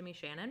age to me,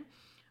 Shannon,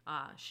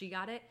 she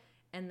got it,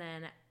 and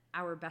then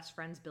our best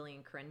friends Billy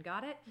and Corinne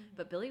got it.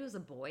 But Billy was a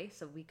boy,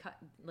 so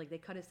they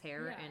cut his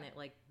hair, Yeah. and it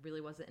like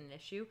really wasn't an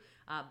issue.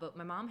 But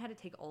my mom had to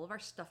take all of our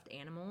stuffed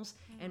animals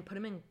and put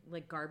them in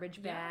like garbage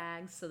Yeah.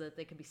 bags so that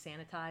they could be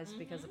sanitized,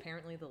 because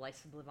apparently the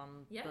lice would live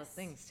on the Yes.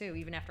 things too,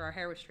 even after our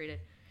hair was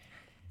treated.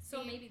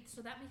 So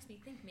that makes me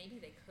think maybe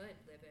they could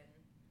live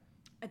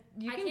in.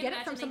 You I can can't get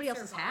it imagine from they'd somebody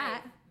else's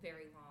survive hat.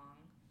 very long.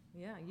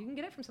 Yeah, you can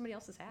get it from somebody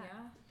else's hat.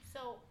 Yeah.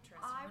 So Interesting.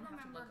 I I'm gonna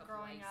have to remember look up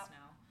growing lice up,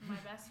 now. my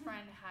best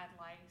friend had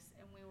lice,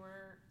 and we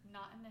were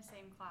not in the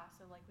same class.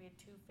 So like we had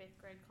 2 5th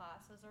grade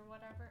classes or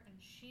whatever, and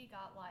she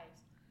got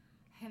lice.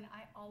 And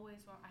I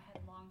had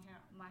long hair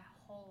my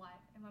whole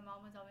life, and my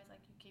mom was always like,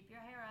 "You keep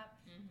your hair up,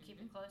 keep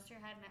it close to your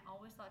head." And I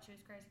always thought she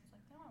was crazy. I was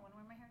like, "No, I want to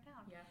wear my hair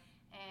down." Yeah.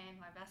 And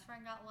my best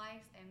friend got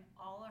lice and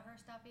all of her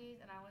stuffies,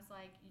 and I was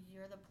like,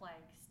 "You're the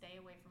plague. Stay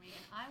away from me."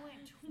 And I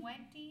went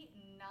 29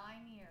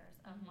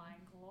 years of my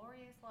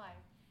glorious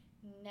life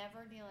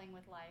never dealing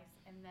with lice.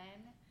 And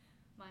then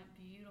my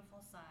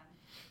beautiful son,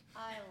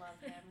 I love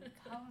him,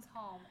 comes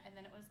home, and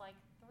then it was like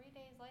 3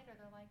 days later,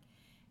 they're like,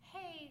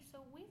 "Hey,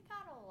 so we've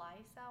got a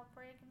lice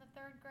outbreak in the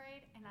 3rd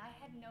grade." And I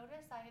had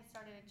noticed I had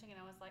started itching, and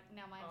I was like,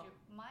 now mind you,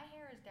 my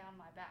hair is down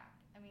my back.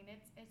 I mean,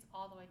 it's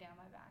all the way down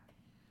my back.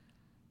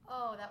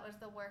 Oh, that was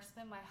the worst.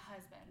 Then my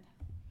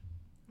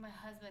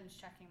husband's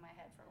checking my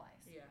head for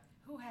lice. Yeah.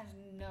 Who has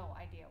no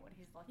idea what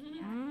he's looking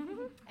at.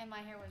 Mhm. And my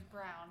hair was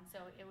brown, so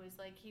it was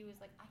like, he was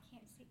like, "I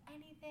can't see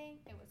anything."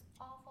 It was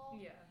awful.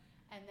 Yeah.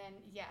 And then,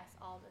 yes,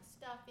 all the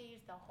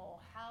stuffies, the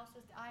whole house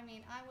was, I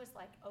mean, I was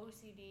like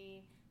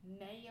OCD,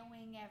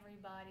 mayoing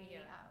everybody.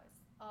 Yeah.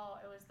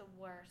 It was the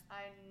worst.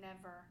 I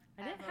never,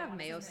 I didn't ever have wanted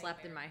mayo to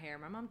slapped in nightmare. my hair.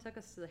 My mom took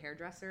us to the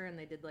hairdresser, and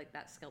they did like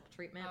that scalp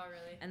treatment, Oh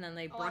really? and then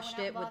they Oh, I brushed went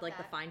out it and with bought like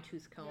the that. fine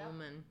tooth comb,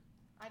 Yep. and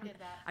I did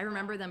that. I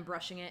remember them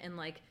brushing it, and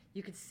like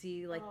you could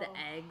see like the Oh.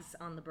 eggs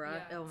on the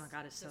brush. Yeah, Oh my it's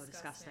god, it's so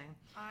disgusting. disgusting.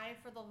 I,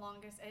 for the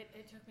longest,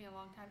 it took me a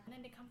long time. And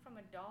then to come from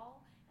a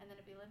doll, and then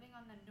to be living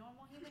on the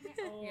normal human hair.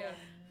 Oh, Yeah.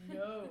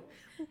 no.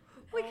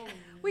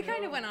 We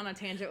kind of went on a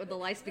tangent with the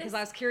lice because I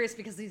was curious,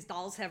 because these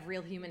dolls have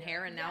real human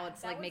hair, and now Yeah,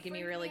 it's that like would making me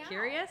freak really me out.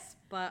 curious.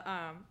 But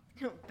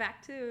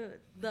back to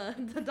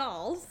the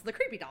dolls, the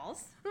creepy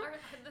dolls.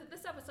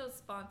 This episode's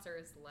sponsor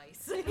is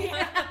lice.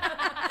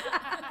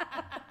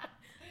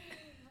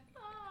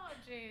 Oh,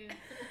 jeez.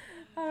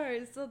 All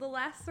right, so the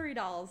last 3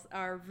 dolls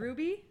are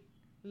Ruby,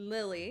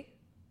 Lily,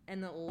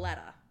 and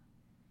Letta.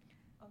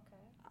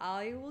 Okay.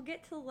 I will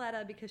get to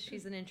Letta because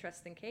she's an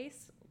interesting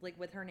case, like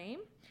with her name.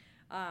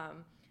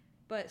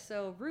 But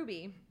so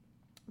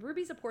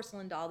Ruby's a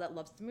porcelain doll that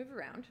loves to move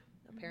around,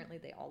 Apparently,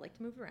 they all like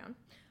to move around.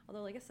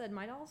 Although, like I said,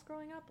 my dolls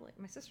growing up, like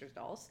my sister's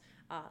dolls,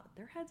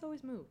 their heads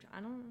always moved. I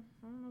don't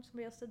know if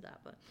somebody else did that,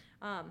 but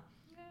No.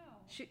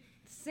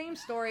 same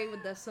story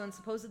with this one.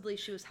 Supposedly,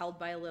 she was held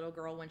by a little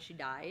girl when she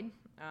died.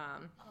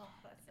 Oh,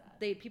 that's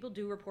sad. People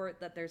do report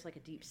that there's like a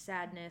deep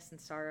sadness and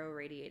sorrow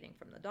radiating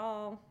from the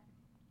doll.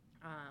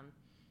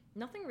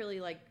 Nothing really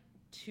like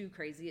too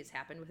crazy has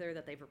happened with her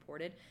that they've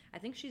reported. I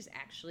think she's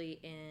actually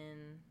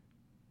in,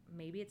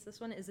 maybe it's this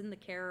one, is in the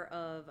care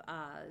of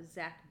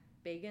Zach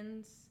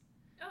Bagans.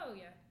 Oh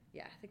yeah.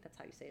 Yeah, I think that's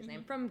how you say his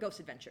name, from Ghost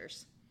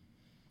Adventures.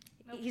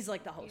 Nope. He's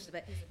like the host of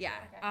it. he's a Yeah.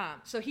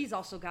 Okay. So he's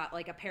also got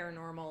like a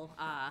paranormal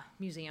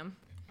museum.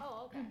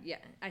 Oh, okay. Yeah,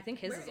 I think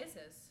his Where is. is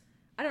his?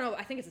 I don't know.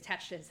 I think it's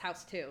attached to his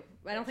house too.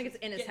 I don't think it's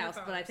in his Get your house,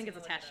 phone, but I I'm think it's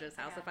just gonna attached to look his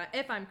house it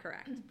if I'm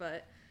correct.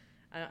 But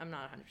I'm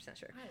not 100%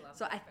 sure. I love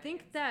So I Zach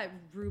think Bagans. that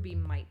Ruby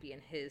might be in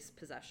his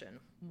possession.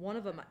 One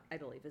of them, I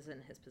believe, is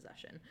in his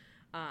possession.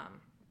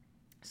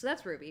 So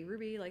that's Ruby.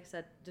 Ruby, like I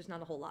said, there's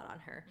not a whole lot on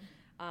her.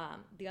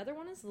 The other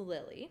one is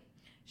Lily.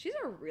 She's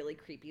a really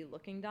creepy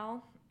looking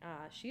doll.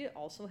 She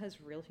also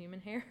has real human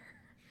hair.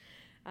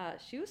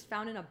 She was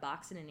found in a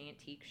box in an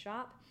antique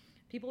shop.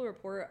 People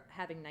report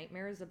having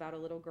nightmares about a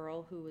little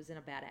girl who was in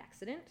a bad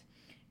accident.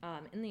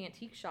 In the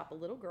antique shop, a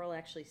little girl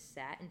actually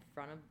sat in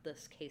front of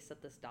this case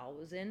that this doll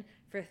was in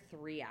for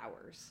 3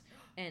 hours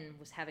and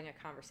was having a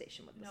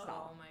conversation with this Oh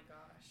doll. my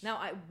gosh. Now,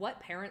 what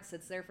parent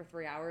sits there for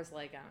 3 hours?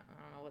 Like,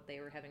 I don't know what they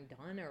were having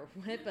done or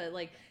what, but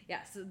like,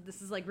 yeah, so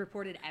this is like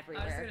reported I was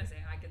everywhere. gonna say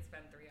I could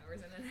spend 3 hours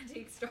in an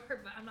antique store,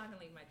 but I'm not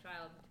gonna leave my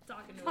child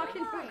talking to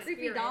Talking to a Right.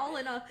 creepy spirit. doll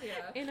in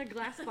Yeah. a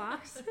glass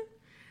box.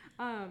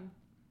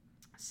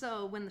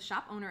 So when the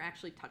shop owner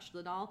actually touched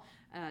the doll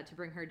to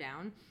bring her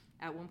down,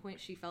 at one point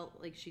she felt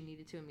like she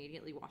needed to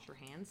immediately wash her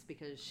hands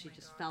because she my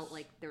just felt gosh.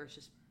 like there was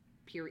just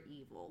pure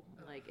evil.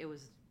 Like it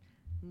was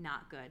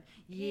not good.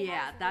 He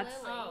Yeah, has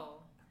that's Lily.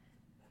 Oh.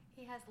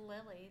 He has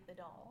Lily, the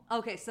doll.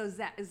 okay. So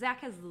Zach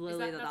has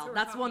Lily the that's doll. what we're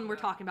That's one talking we're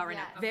about? talking about right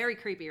Yes. now. Very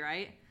creepy,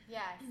 right?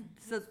 Yes.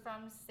 So- He's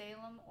from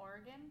Salem,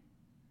 Oregon,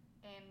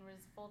 and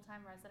was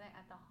full-time resident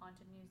at the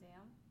Haunted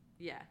Museum.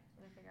 Yeah.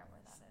 Let me figure out where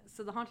that is.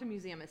 So the haunted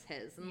museum is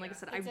his, and like I Yeah.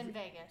 said, It's in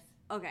Vegas.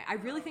 okay. I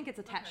really Oh, think it's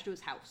attached okay. to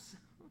his house.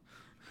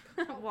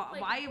 Like,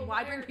 why well,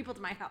 why bring where- people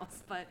to my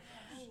house? But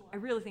I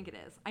really think it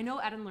is. I know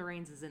Ed and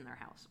Lorraine's is in their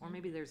house, or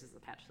maybe theirs is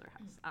attached to their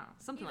house. I don't know,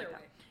 something Either like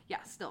that. way.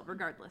 Yeah, still,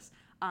 regardless.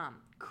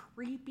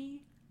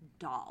 Creepy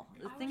doll.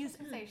 The I thing was is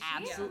just gonna say, she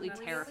absolutely is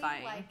really,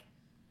 terrifying.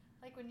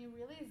 Like when you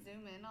really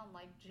zoom in on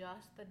like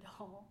just the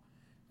doll,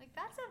 like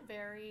that's a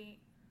very.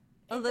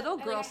 A little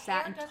and girl the sat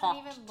hair and doesn't talked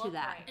even to look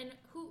that. right. And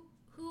who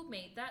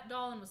made that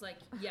doll and was like,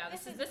 yeah,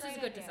 This is this a is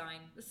great good idea. design.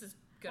 This is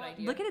good Well,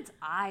 idea. Look at its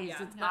eyes.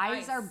 Yeah, Its the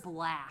eyes are eyes.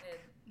 black.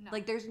 No.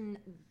 Like there's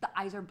the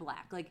eyes are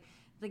black. Like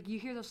you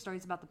hear those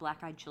stories about the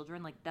black-eyed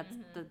children. Like that's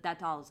that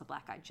doll is a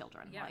black-eyed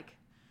children. Yeah. Like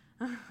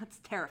that's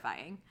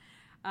terrifying.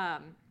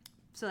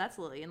 So that's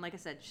Lily, and like I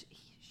said,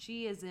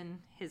 she is in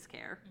his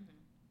care.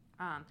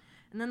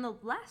 And then the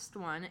last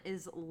one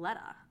is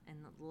Letta, and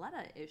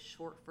Letta is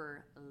short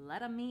for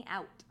 "Letta Me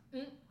Out."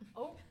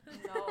 Oh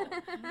no.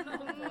 Oh,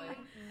 boy.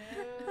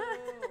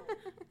 No.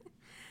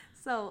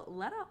 So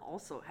Letta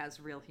also has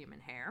real human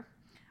hair.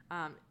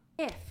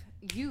 If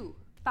you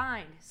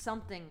find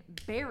something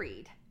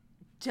buried,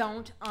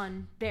 don't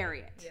unbury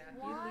it. Yeah,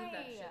 you leave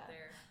that Why? shit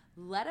there.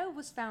 Letta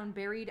was found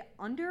buried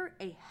under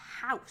a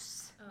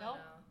house Oh Nope.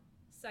 no.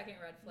 Second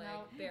red flag.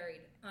 Nope.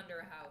 Buried under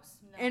a house.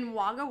 No. in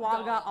Wagga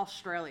Wagga, Doll.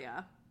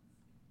 Australia.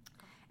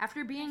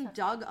 After being That's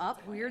dug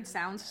up, weird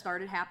sounds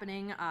started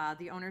happening.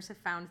 The owners have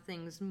found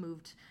things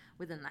moved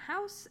within the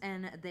house,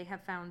 and they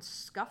have found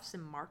scuffs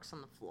and marks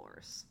on the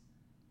floors.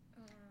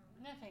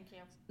 No, thank you.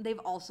 They've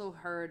also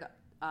heard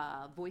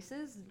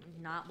voices,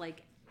 not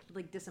like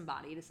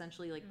disembodied,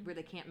 essentially, like where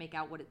they can't make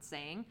out what it's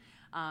saying,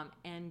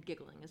 and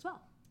giggling as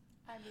well.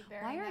 I'd be Why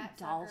burying are that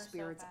doll sucker so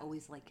spirits fast.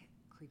 always like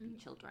creepy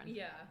children?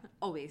 Yeah.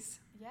 Always.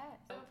 Yes.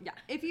 Yeah.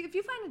 If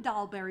you find a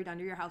doll buried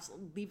under your house,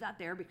 leave that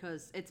there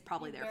because it's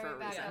probably You there for a bury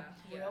that reason. up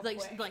Yeah. real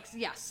Like quick.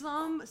 yeah,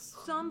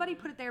 somebody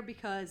put it there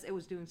because it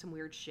was doing some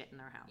weird shit in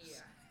their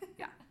house.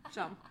 Yeah.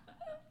 Yeah.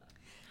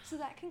 So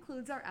that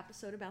concludes our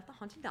episode about the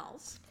haunted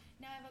dolls.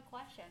 Now I have a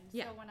question.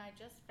 Yeah. So when I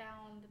just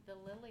found the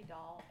Lily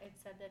doll, it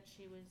said that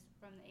she was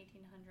from the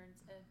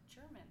 1800s, a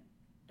German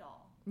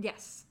doll.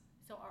 Yes.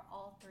 So are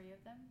all three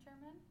of them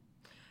German?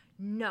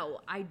 No,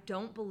 I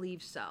don't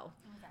believe so.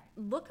 Okay.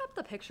 Look up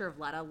the picture of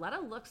Letta. Letta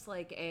looks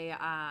like a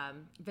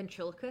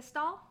ventriloquist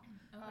doll.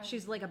 Okay.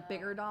 She's like a no.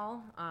 bigger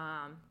doll.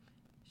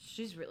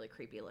 She's really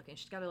creepy looking.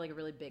 She's got like a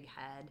really big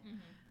head.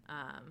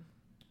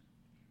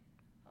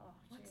 Oh,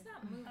 What's geez.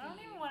 that movie? I don't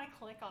even want to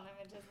click on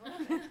images. What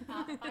is it?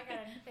 If I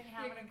got anything You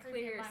happening can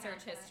clear your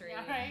search history. history.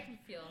 Yeah, right? And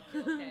feel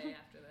okay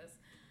after this.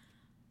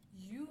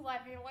 You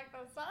let me look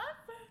this up?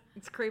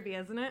 It's creepy,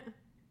 isn't it?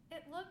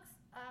 It looks,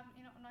 I'm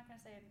not going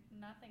to say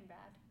nothing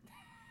bad.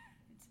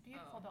 It's a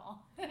beautiful Oh. doll.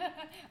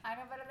 I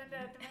know better than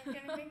to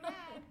make anything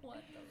bad. What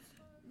the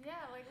fuck? Yeah,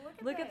 like look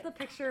at Look this. at the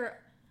picture.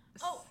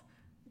 Oh.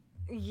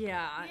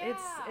 Yeah, Yeah.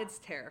 it's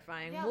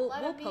terrifying. Yeah, we'll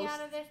let me post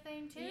out of this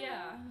thing too.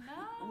 Yeah.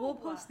 No. we'll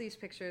post these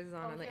pictures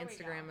on the here we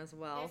Instagram go. as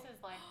well. This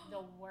is like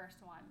the worst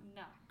one.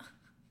 No.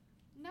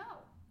 No.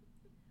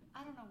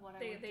 I don't know what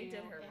They- I would they do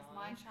did her if wrong.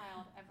 my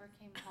child ever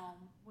came home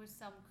with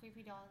some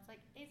creepy doll. It's like,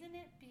 isn't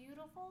it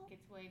beautiful?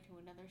 Its way to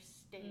another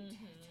state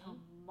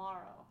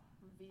tomorrow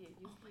via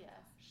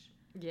UPS.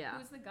 Yeah.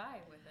 Who's the guy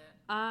with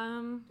it?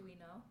 Do we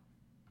know?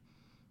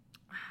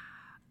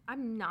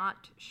 I'm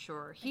not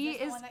sure. Is He this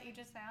the is. one that you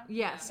just found?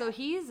 Yeah, so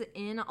he's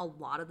in a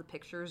lot of the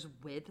pictures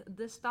with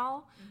this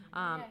doll.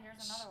 Yeah,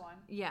 here's another one.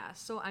 Yeah,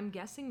 so I'm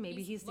guessing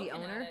maybe he's the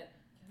looking at owner. it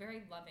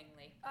very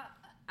lovingly.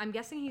 I'm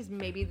guessing he's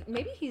maybe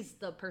he's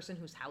the person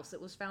whose house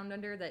it was found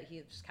under that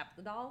he just kept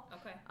the doll.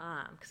 Okay.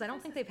 Because I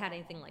don't think they've had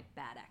anything like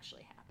bad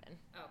actually happen.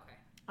 Okay.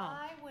 Oh.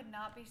 I would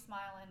not be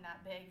smiling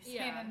that big.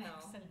 Yeah, standing no.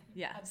 next to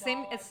Yeah, a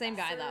same. doll It's same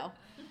like guy that.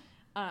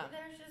 though.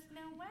 There's just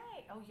no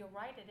way. Oh, you're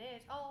right. It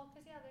is. Oh,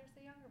 because there's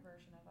the younger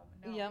version of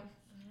them. No. Yep.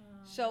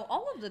 So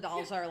all of the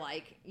dolls are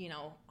like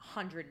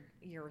 100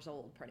 years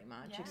old pretty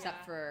much, Yeah.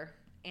 except for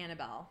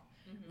Annabelle.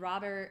 Mhm.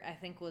 Robert, I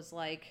think, was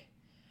like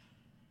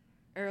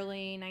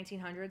early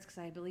 1900s because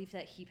I believe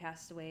that he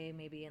passed away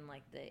maybe in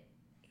like the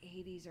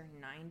 80s or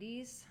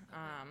 90s.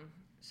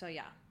 So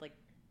yeah, like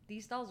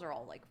these dolls are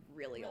all like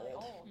really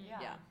old. Yeah.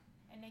 Yeah.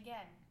 And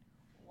again,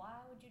 why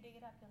would you dig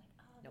it up? You're like,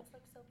 oh, Nope. this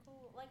looks so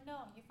cool. Like, no,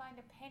 you find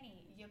a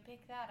penny, you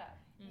pick that up.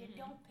 You Mhm.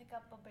 don't pick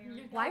up a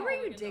buried Why doll. were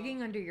you you know.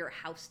 digging under your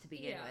house to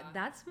begin Yeah. with?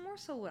 That's more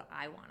so what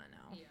I want to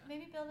know. Yeah.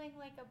 Maybe building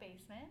like a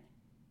basement.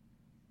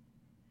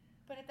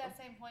 But at that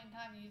same point in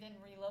time, you then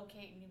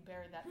relocate and you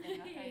bury that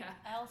thing Yeah.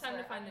 elsewhere.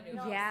 Time to find I the mean,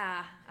 new no,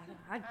 Yeah, I don't know,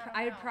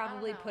 I I'd don't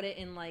probably know. put it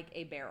in like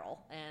a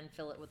barrel and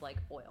fill it with like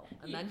oil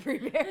and then Yeah.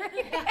 rebury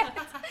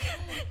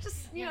it.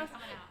 Just You're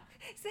coming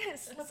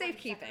out.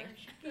 safekeeping.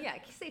 Yeah,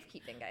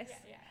 safekeeping, guys.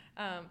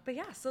 Yeah. But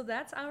yeah, so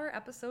that's our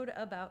episode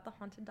about the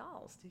haunted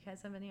dolls. Do you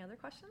guys have any other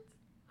questions?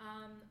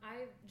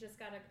 I just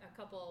got a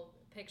couple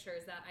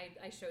pictures that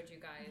I showed you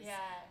guys. Yes.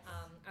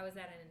 I was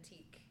at an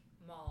antique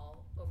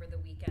mall over the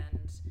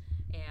weekend,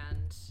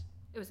 and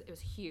it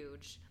was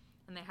huge,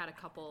 and they had a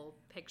couple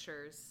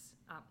pictures,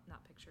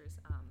 not pictures,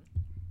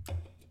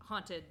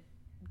 haunted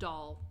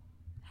doll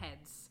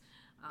heads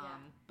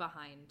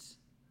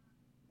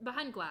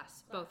behind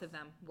glass. Both of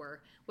them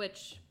were,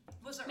 which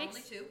Was there Makes-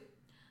 only two,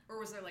 or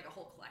was there like a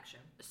whole collection?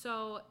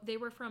 so they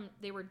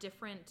were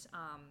different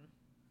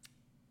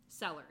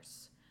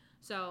sellers.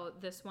 So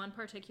this one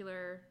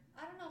particular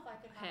I don't know if I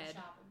could have Head. a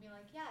shop and be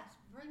like, yes,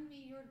 bring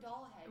me your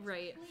doll heads,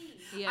 Right.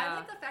 please. yeah. I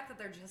like the fact that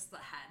they're just the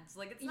heads.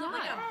 Like it's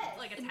not Yeah.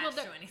 like Well, attached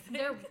there- to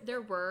anything.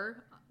 There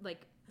were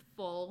like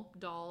full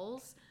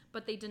dolls,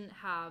 but they didn't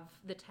have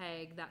the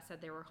tag that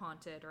said they were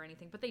haunted or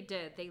anything. But they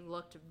did. They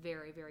looked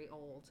very, very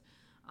old.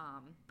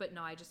 But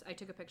no, I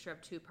took a picture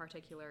of two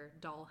particular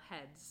doll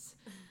heads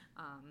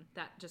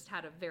that just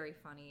had a very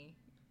funny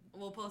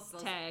We'll post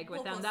those. tag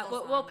with them. post That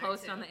those we'll there,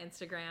 post too. on the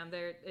Instagram.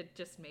 It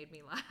just made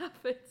me laugh.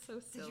 It's so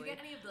Did silly. you get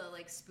any of the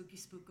like spooky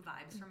spook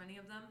vibes from any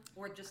of them,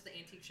 or just the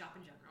antique shop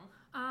in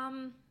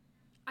general?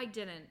 I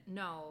didn't.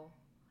 No,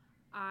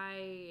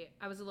 I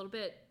was a little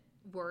bit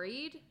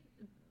worried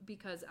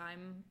because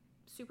I'm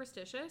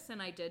superstitious,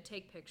 and I did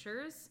take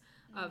pictures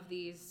of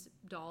these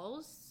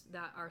dolls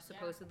that are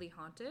supposedly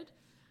haunted.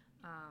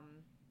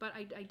 But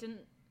I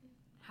didn't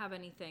have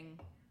anything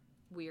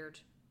weird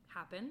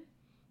happen.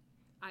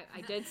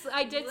 I did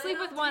sleep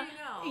with one.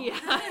 Yeah,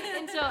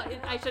 until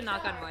I should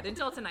knock on wood.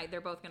 Until tonight,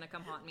 they're both gonna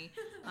come haunt me.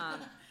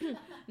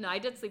 No, I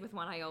did sleep with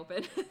one eye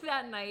open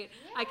that night.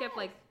 I kept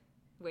like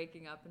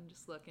waking up and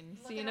just looking,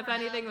 seeing if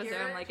around, anything was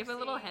there. I'm you're like, if a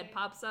little head seeing.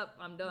 pops up,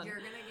 I'm done. You're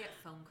gonna get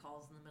phone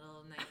calls in the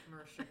middle of the night from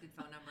a restricted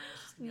phone number. And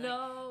it's just gonna be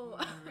No.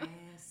 like,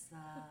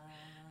 Marissa.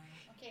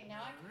 Okay,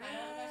 now I kind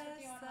of want to mess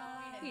with you on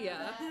Halloween. and do Yeah.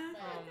 that,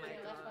 but, Oh my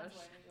that's what's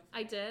gosh. waiting for I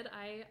you. did.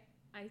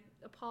 I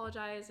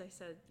apologized. I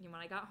said, when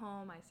I got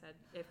home, I said,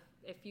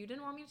 if you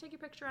didn't want me to take your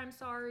picture, I'm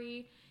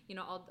sorry.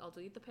 I'll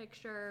delete the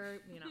picture.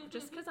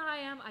 Just because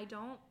I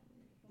don't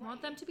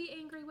want them to be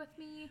angry with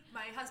me.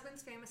 My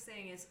husband's famous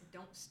saying is,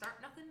 "Don't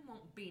start nothing,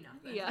 won't be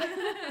nothing." Yeah.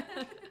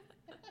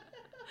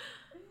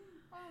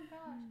 Oh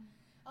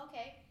gosh.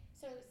 Okay,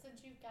 so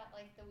since you've got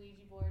like the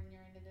Ouija board and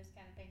you're into this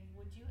kind of thing,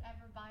 would you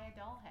ever buy a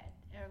doll head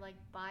or like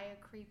buy a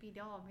creepy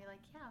doll and be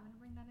like, yeah, I'm gonna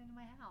bring that into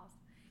my house?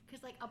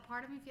 Because like a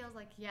part of me feels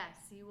like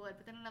yes, you would,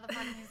 but then another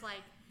part of me is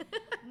like,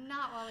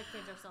 not while the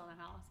kids are still in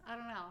the house. I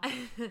don't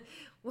know.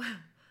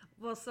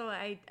 well, so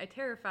I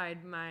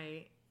terrified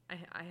my.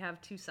 I have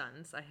two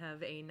sons. I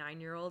have a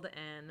 9-year-old,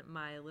 and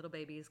my little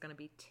baby is going to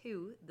be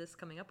 2 this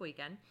coming up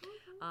weekend.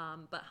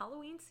 But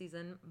Halloween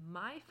season,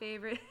 my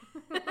favorite.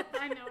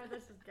 I know where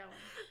this is going.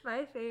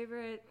 My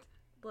favorite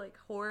like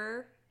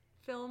horror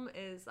film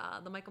is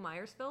the Michael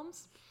Myers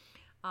films,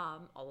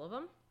 all of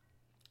them.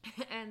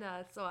 And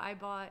so I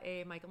bought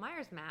a Michael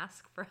Myers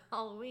mask for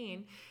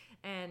Halloween,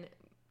 and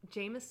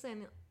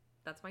Jameson,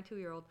 that's my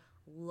 2-year-old,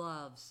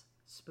 loves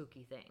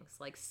spooky things.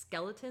 Like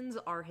skeletons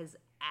are his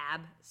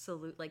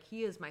absolute, like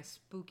he is my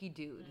spooky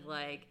dude.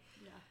 Like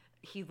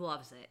he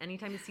loves it.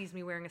 Anytime he sees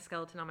me wearing a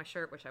skeleton on my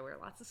shirt, which I wear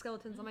lots of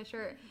skeletons on my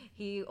shirt,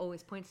 he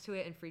always points to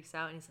it and freaks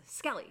out, and he's like,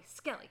 Skelly,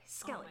 Skelly,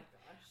 Skelly. Oh my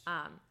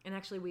gosh. And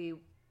actually we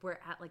were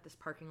at like this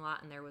parking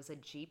lot, and there was a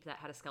Jeep that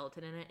had a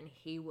skeleton in it, and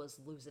he was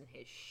losing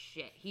his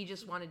shit. He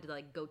just wanted to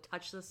like go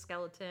touch the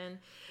skeleton.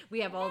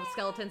 We have all the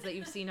skeletons that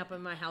you've seen up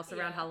in my house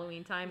around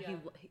Halloween time. Yeah.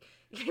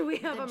 We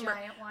have The a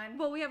giant one.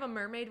 Well, we have a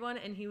mermaid one,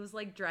 and he was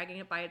like dragging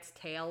it by its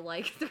tail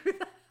like through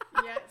the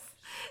Yes.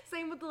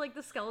 Same with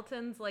the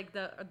skeletons, like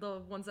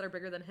the ones that are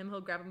bigger than him.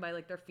 He'll grab them by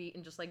like their feet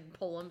and just like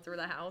pull them through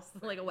the house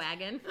like a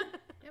wagon.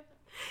 Yep.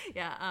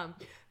 Yeah.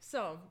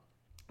 So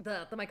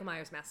the Michael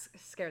Myers mask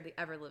scared the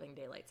ever living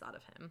daylights out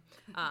of him.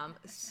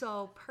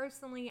 So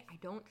personally, I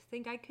don't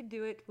think I could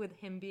do it with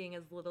him being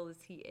as little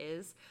as he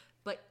is.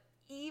 But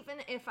even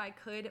if I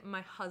could,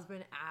 my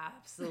husband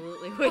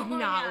absolutely would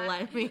not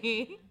let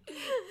me.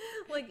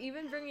 Like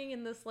even bringing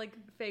in this like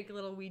fake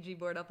little Ouija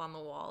board up on the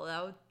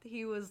wall,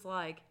 he was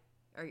like,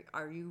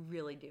 Are you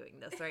really doing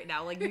this right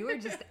now? Like you were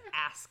just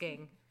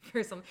asking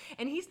for some,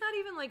 and he's not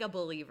even like a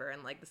believer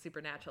in like the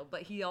supernatural,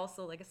 but he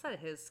also, like I said,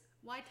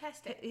 Why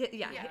test it?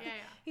 yeah.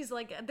 He's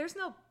like, there's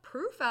no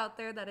proof out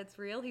there that it's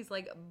real. He's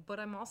like, but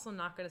I'm also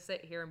not going to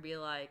sit here and be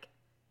like,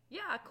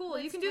 yeah, cool,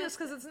 you Let's can do this test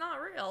because it's not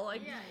real.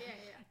 Like, Yeah.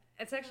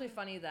 it's actually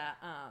funny that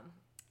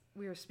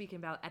we were speaking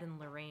about Ed and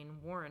Lorraine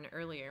Warren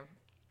earlier.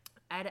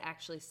 Ed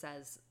actually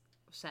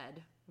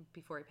said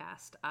before he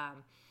passed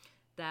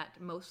that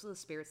most of the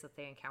spirits that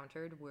they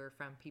encountered were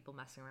from people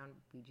messing around with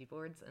Ouija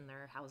boards in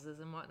their houses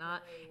and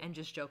whatnot, and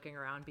just joking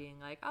around, being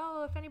like,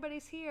 "Oh, if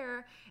anybody's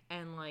here,"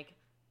 and like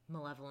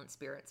malevolent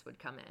spirits would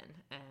come in,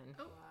 and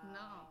Oh, no.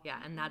 yeah,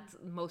 and that's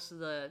most of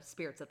the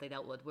spirits that they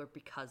dealt with were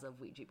because of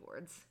Ouija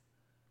boards.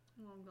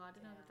 Well, I'm glad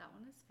to know that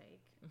one is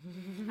fake.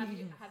 Have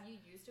you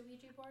used a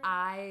Ouija board?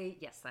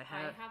 Yes, I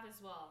have. I have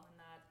as well, and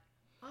that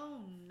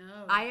Oh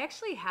no. I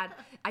actually had.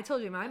 I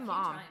told you, my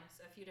mom. a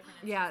few different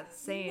Yeah,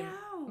 instances. same.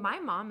 No. My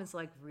mom is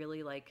like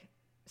really like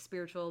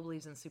spiritual,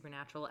 believes in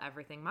supernatural,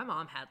 everything. My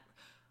mom's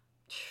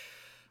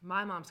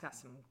got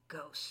some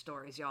ghost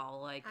stories,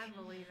 y'all. Like, I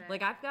believe it.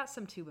 like I've got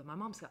some too, but my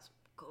mom's got some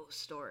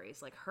ghost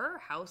stories. Like her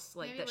house,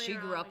 like Maybe that she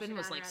later grew on up we in should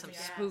was add like her as some a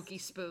guest. spooky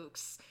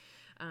spooks.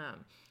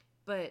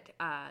 But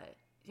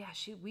yeah,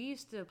 we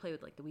used to play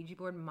with like the Ouija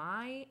board.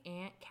 My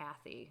Aunt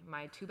Kathy,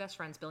 my two best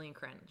friends, Billy and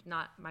Corinne,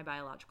 not my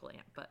biological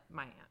aunt, but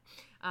my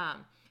aunt.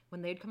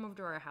 When they'd come over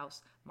to our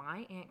house,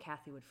 my Aunt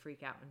Kathy would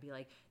freak out and be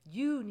like,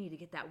 "You need to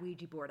get that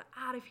Ouija board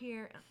out of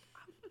here." And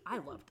I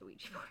loved the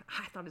Ouija board.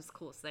 I thought it was the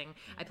coolest thing.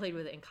 I played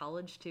with it in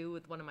college too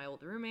with one of my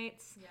old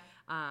roommates.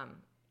 Yeah.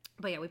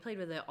 But yeah, we played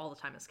with it all the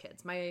time as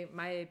kids. My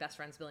best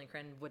friends, Billy and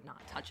Corinne, would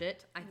not touch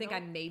it. I think I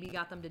maybe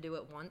got them to do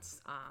it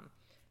once.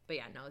 But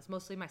yeah, no, it's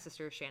mostly my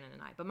sister Shannon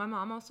and I. But my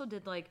mom also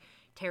did like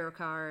tarot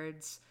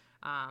cards,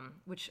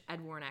 which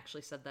Ed Warren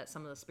actually said that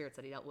some of the spirits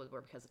that he dealt with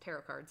were because of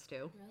tarot cards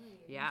too. Really?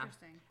 Yeah.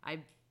 Interesting.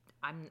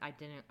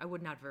 I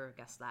would never have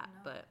guessed that.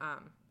 No. But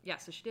yeah,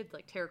 so she did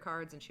like tarot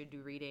cards, and she would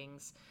do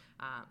readings.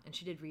 And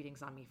she did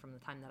readings on me from the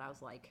time that I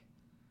was like,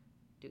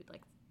 dude,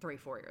 like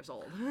 3-4 years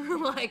old.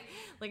 like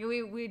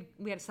we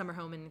had a summer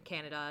home in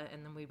Canada,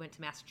 and then we went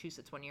to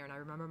Massachusetts one year, and I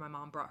remember my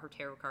mom brought her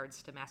tarot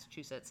cards to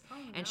Massachusetts,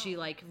 and she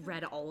like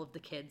read all of the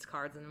kids'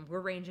 cards, and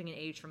we're ranging in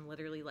age from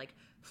literally like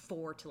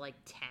 4 to like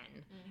 10,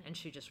 and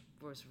she just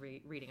was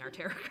reading our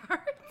tarot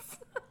cards.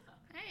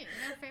 Hey,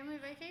 family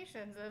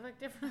vacations are like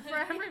different for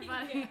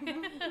everybody.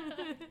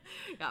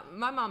 Yeah,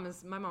 my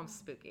mom's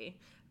spooky,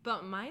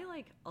 but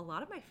a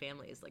lot of my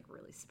family is like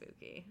really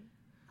spooky.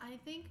 I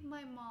think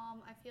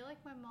I feel like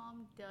my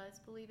mom does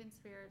believe in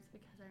spirits,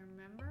 because I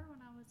remember when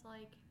I was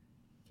like,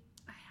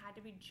 I had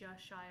to be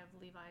just shy of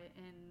Levi's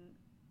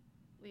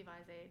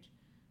age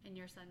and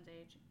your son's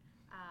age.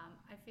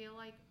 I feel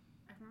like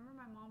I remember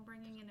my mom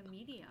bringing in a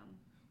medium,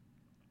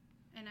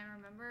 and I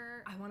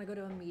remember I want to go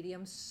to a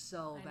medium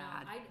so I know.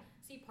 bad. I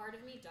see, part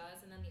of me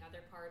does, and then the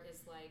other part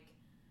is like,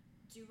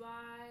 do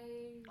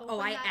I? Oh,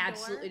 open I that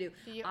absolutely door.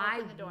 do. You I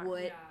open the door?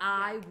 would. Yeah.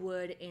 I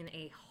would in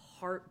a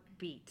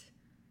heartbeat.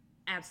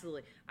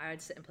 Absolutely. I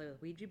would sit and play with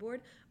Ouija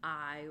board.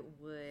 I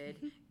would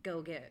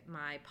go get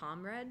my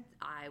palm read.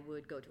 I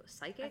would go to a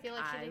psychic. I feel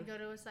like she did go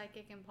to a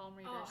psychic and palm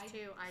readers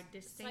too. I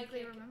distinctly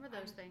psychic, remember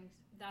those things.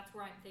 That's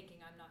where I'm thinking.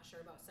 I'm not sure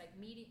about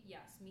medium.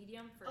 Yes,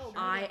 medium for Oh, sure.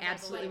 I medium,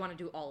 absolutely like- want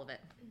to do all of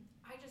it.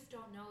 I just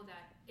don't know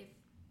that if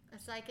A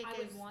psychic I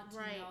is would want to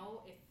right.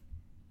 know if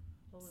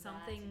Oh, that's a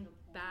something good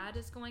point. bad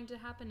is going to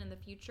happen in the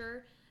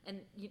future, and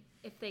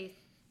if they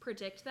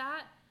predict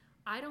that,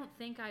 I don't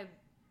think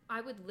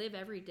I would live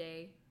every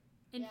day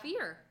in Yeah.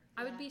 fear.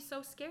 I would Yeah. be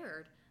so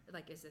scared.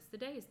 Like, is this the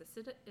day? Is this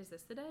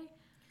the day?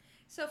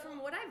 So from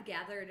what I've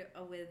gathered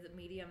with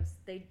mediums,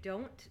 they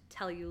don't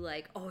tell you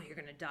like, oh, you're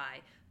gonna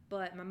die.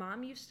 But my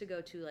mom used to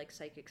go to like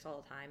psychics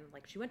all the time.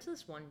 Like she went to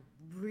this one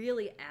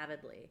really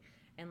avidly,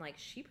 and like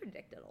she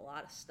predicted a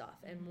lot of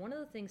stuff. And one of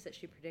the things that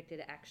she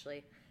predicted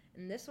actually,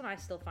 and this one I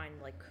still find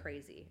like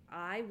crazy.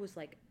 I was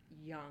like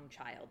young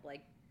child,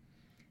 like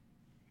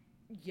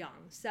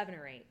young, 7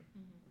 or 8,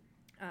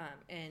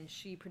 and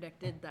she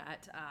predicted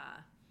that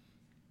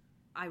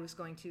I was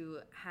going to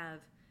have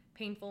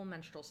painful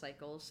menstrual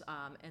cycles,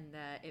 and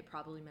that it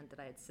probably meant that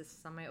I had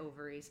cysts on my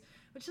ovaries,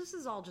 which this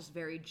is all just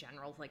very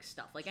general like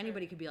stuff. Like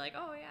anybody could be like,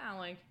 oh yeah,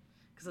 like,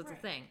 because it's a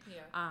thing.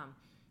 Yeah.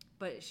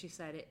 But she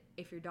said,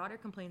 if your daughter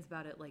complains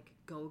about it, like,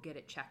 go get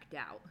it checked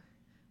out.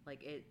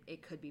 Like,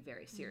 it could be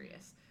very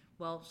serious.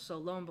 Well, so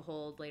lo and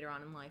behold, later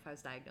on in life, I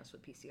was diagnosed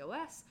with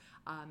PCOS,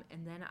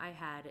 and then I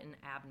had an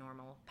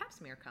abnormal pap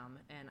smear come,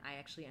 and I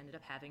actually ended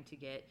up having to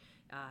get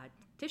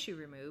tissue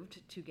removed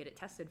to get it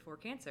tested for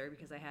cancer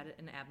because I had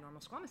an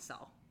abnormal squamous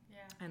cell. Yeah.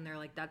 And they're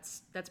like,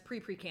 that's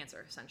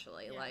pre-cancer,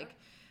 essentially. Yeah. Like,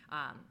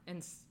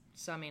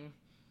 so, I mean,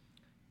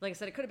 like I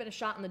said, it could have been a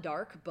shot in the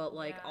dark, but,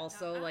 like,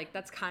 also, like,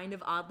 that's kind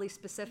of oddly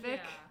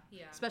specific.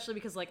 Yeah. Especially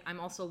because, like, I'm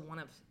also one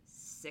of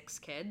 6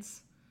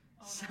 kids.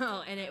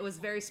 So, and it was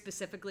very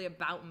specifically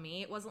about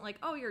me. It wasn't like,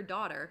 oh, your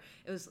daughter.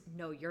 It was,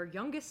 no, your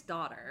youngest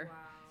daughter. Wow.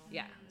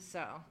 Yeah.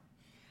 So,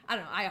 I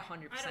don't know. I 100%.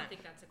 I don't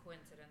think that's a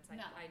coincidence.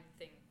 No. I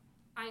think,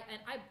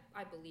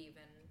 I believe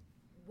in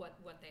what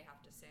they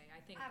have to say. I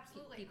think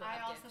Absolutely. people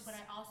have gifts. But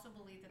I also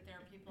believe that there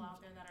are people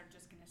out there that are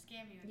just going to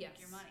scam you and Yes.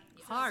 take your money.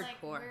 Yes. So it's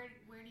like, Hardcore.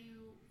 where do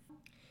you?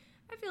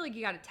 I feel like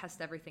you got to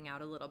test everything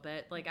out a little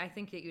bit. Like, I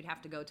think that you'd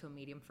have to go to a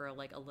medium for,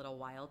 like, a little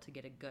while to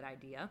get a good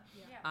idea.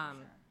 Yeah, Um,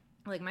 for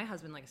sure. Like, my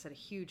husband, like I said, a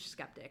huge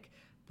skeptic,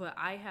 but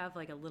I have,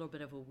 like, a little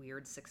bit of a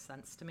weird sixth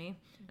sense to me.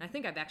 And I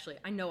think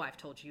I know I've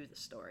told you the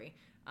story,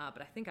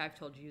 but I think I've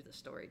told you the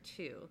story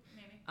too.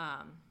 Maybe.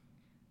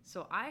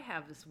 So I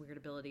have this weird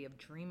ability of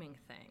dreaming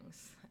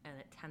things, and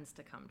it tends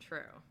to come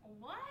true.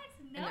 What?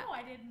 No, And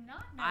I did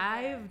not know.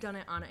 I've done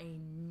it on a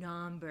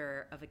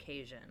number of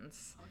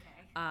occasions.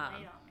 Okay.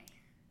 Lay it on me.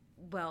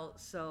 Well,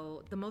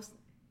 so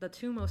the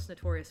 2 most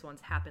notorious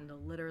ones happened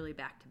literally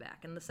back to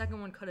back, and the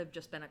second one could have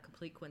just been a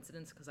complete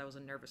coincidence because I was a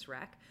nervous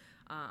wreck.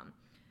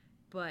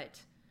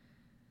 But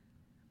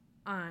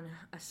on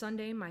a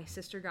Sunday, my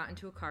sister got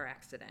into a car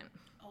accident.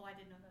 Oh, I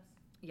didn't know this.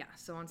 Yeah,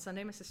 so on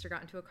Sunday, my sister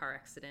got into a car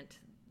accident.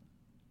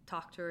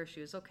 Talked to her,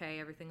 she was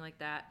okay, everything like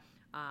that.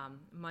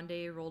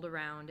 Monday rolled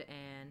around,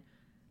 and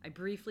I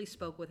briefly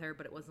spoke with her,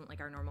 but it wasn't like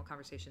our normal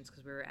conversations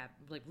because we were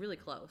like really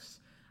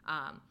close.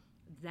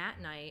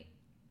 That night,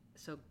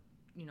 so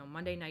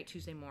Monday night,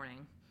 Tuesday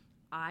morning,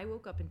 I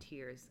woke up in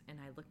tears, and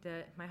I looked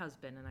at my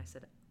husband and I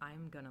said,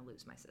 I'm gonna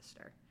lose my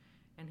sister.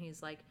 And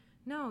he's like,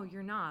 no,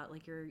 you're not.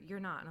 Like, you're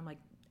not. And I'm like,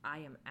 I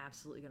am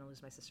absolutely gonna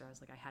lose my sister. I was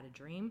like, I had a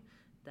dream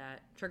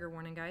that, trigger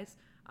warning, guys.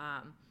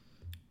 I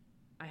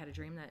had a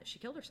dream that she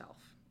killed herself.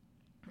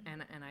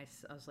 And I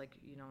was like,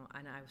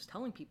 and I was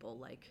telling people,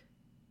 like,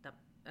 that,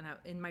 and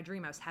in my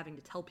dream, I was having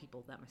to tell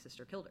people that my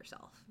sister killed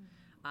herself.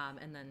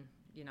 And then,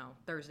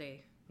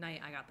 Thursday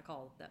night, I got the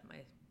call that my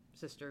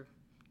sister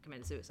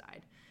committed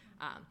suicide.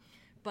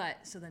 But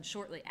so then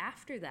shortly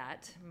after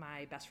that,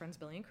 my best friends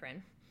Billy and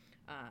Corinne,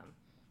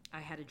 I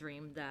had a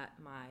dream that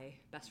my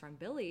best friend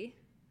Billy,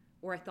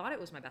 or I thought it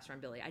was my best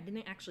friend Billy, I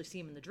didn't actually see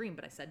him in the dream,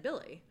 but I said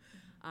Billy,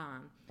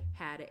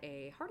 had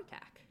a heart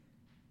attack,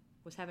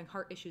 was having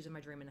heart issues in my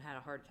dream and had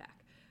a heart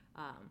attack.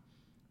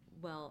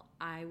 Well,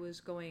 I was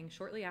going,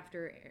 shortly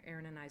after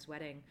Aaron and I's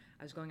wedding,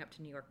 I was going up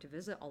to New York to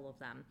visit all of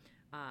them,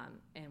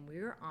 and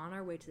we were on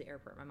our way to the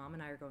airport. My mom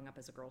and I are going up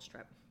as a girls'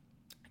 trip,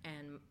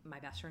 and my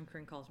best friend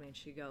Corinne calls me and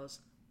she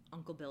goes,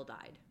 Uncle Bill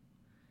died.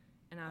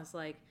 And I was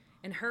like,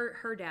 and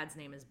her dad's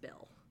name is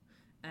Bill.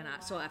 And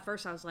so at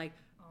first I was like,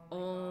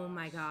 oh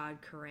my God,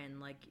 Corinne,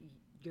 like,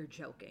 you're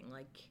joking.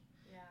 Like,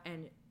 Yeah.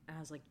 and I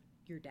was like,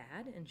 your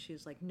dad? And she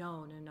was like,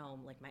 no,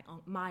 like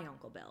my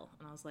Uncle Bill.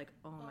 And I was like,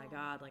 oh my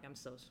God, like, I'm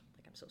so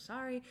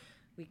sorry.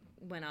 We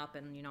went up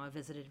and, I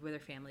visited with her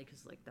family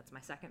because, like, that's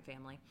my second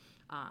family.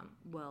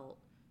 Well,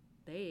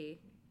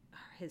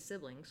 his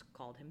siblings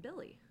called him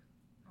Billy.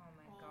 Oh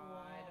my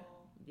God.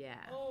 Yeah.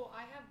 Oh,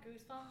 I have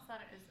goosebumps.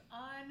 That is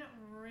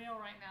unreal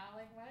right now.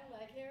 Like, my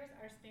leg hairs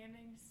are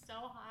standing so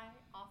high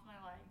off my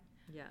leg.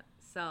 Yeah.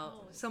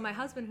 So my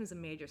husband, who's a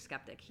major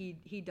skeptic,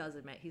 he does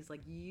admit, he's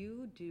like,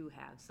 you do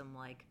have some,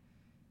 like,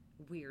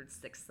 weird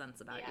sixth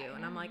sense about you.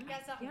 And I'm like, You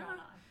got something yeah. going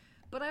on.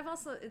 But I've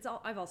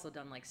also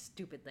done, like,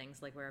 stupid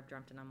things, like, where I've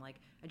dreamt and I'm like,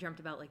 I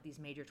dreamt about, like, these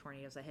major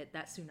tornadoes that hit,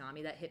 that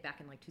tsunami that hit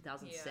back in, like,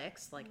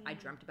 2006. Like, I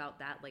dreamt about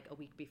that, like, a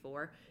week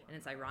before. And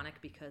it's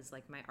ironic because,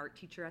 like, my art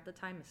teacher at the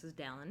time, Mrs.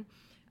 Dallin,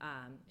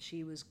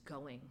 she was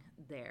going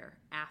there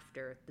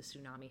after the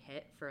tsunami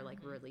hit for, like,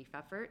 relief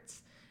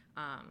efforts.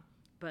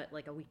 But,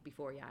 like, a week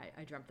before,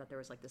 I dreamt that there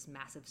was, like, this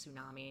massive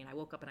tsunami, and I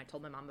woke up and I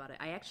told my mom about it.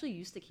 I actually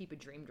used to keep a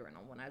dream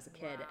journal when I was a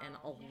kid, and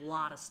a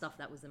lot of stuff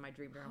that was in my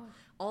dream journal.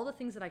 All the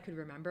things that I could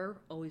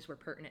remember always were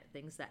pertinent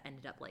things that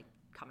ended up, like,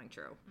 coming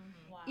true.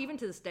 Wow. Even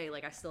to this day,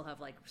 like, I still have,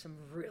 like, some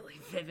really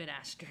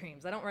vivid-ass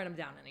dreams. I don't write them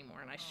down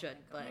anymore, and I should,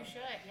 but You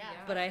should, yeah.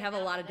 but I have a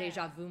lot of there.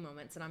 deja vu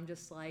moments, and I'm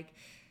just like,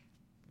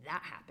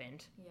 that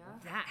happened. Yeah.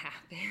 That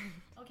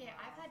happened. Okay,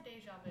 I've had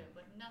deja vu,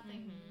 but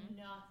nothing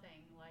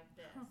like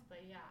this. But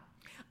yeah.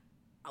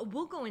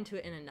 We'll go into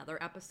it in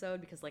another episode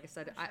because, like I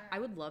said, Sure. I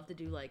would love to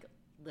do, like,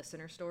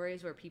 listener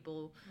stories where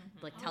people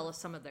like tell us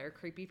some of their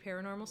creepy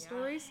paranormal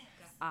stories.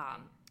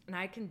 And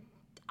I can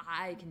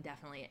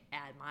definitely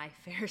add my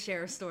fair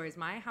share of stories.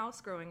 My house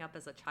growing up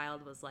as a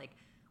child was like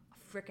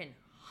a freaking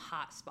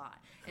hot spot.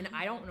 And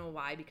I don't know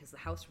why, because the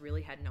house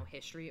really had no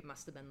history. It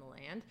must have been the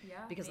land.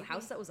 Yeah, because the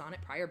house that was on it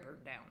prior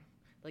burned down.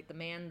 Like, the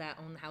man that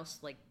owned the house,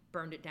 like,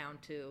 burned it down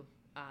to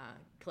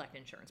collect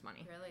insurance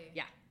money. Really?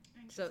 Yeah.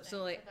 So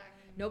like,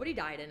 nobody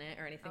died in it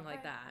or anything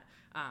like that.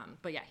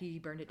 But yeah, he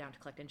burned it down to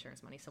collect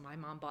insurance money. So my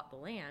mom bought the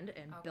land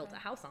and built a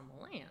house on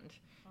the land.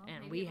 Well,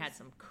 And maybe we it had was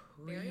some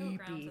burial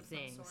grounds creepy of some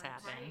things sort.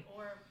 happen. Right,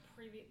 or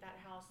that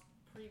house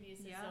previous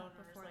Yeah, owners,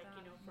 before like,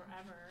 that.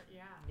 forever.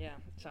 Yeah. Yeah,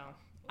 so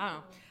I don't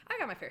know. I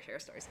got my fair share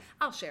of stories.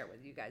 I'll share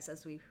with you guys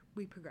as we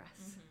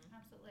progress.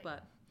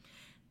 Absolutely.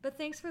 But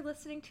thanks for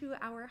listening to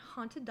our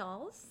haunted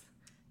dolls,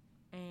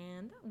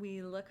 and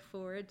we look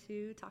forward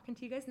to talking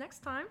to you guys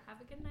next time.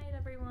 Have a good night,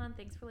 everyone.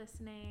 Thanks for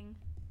listening.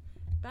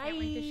 Bye. Can't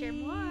wait to share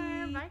more.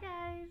 Bye,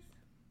 guys.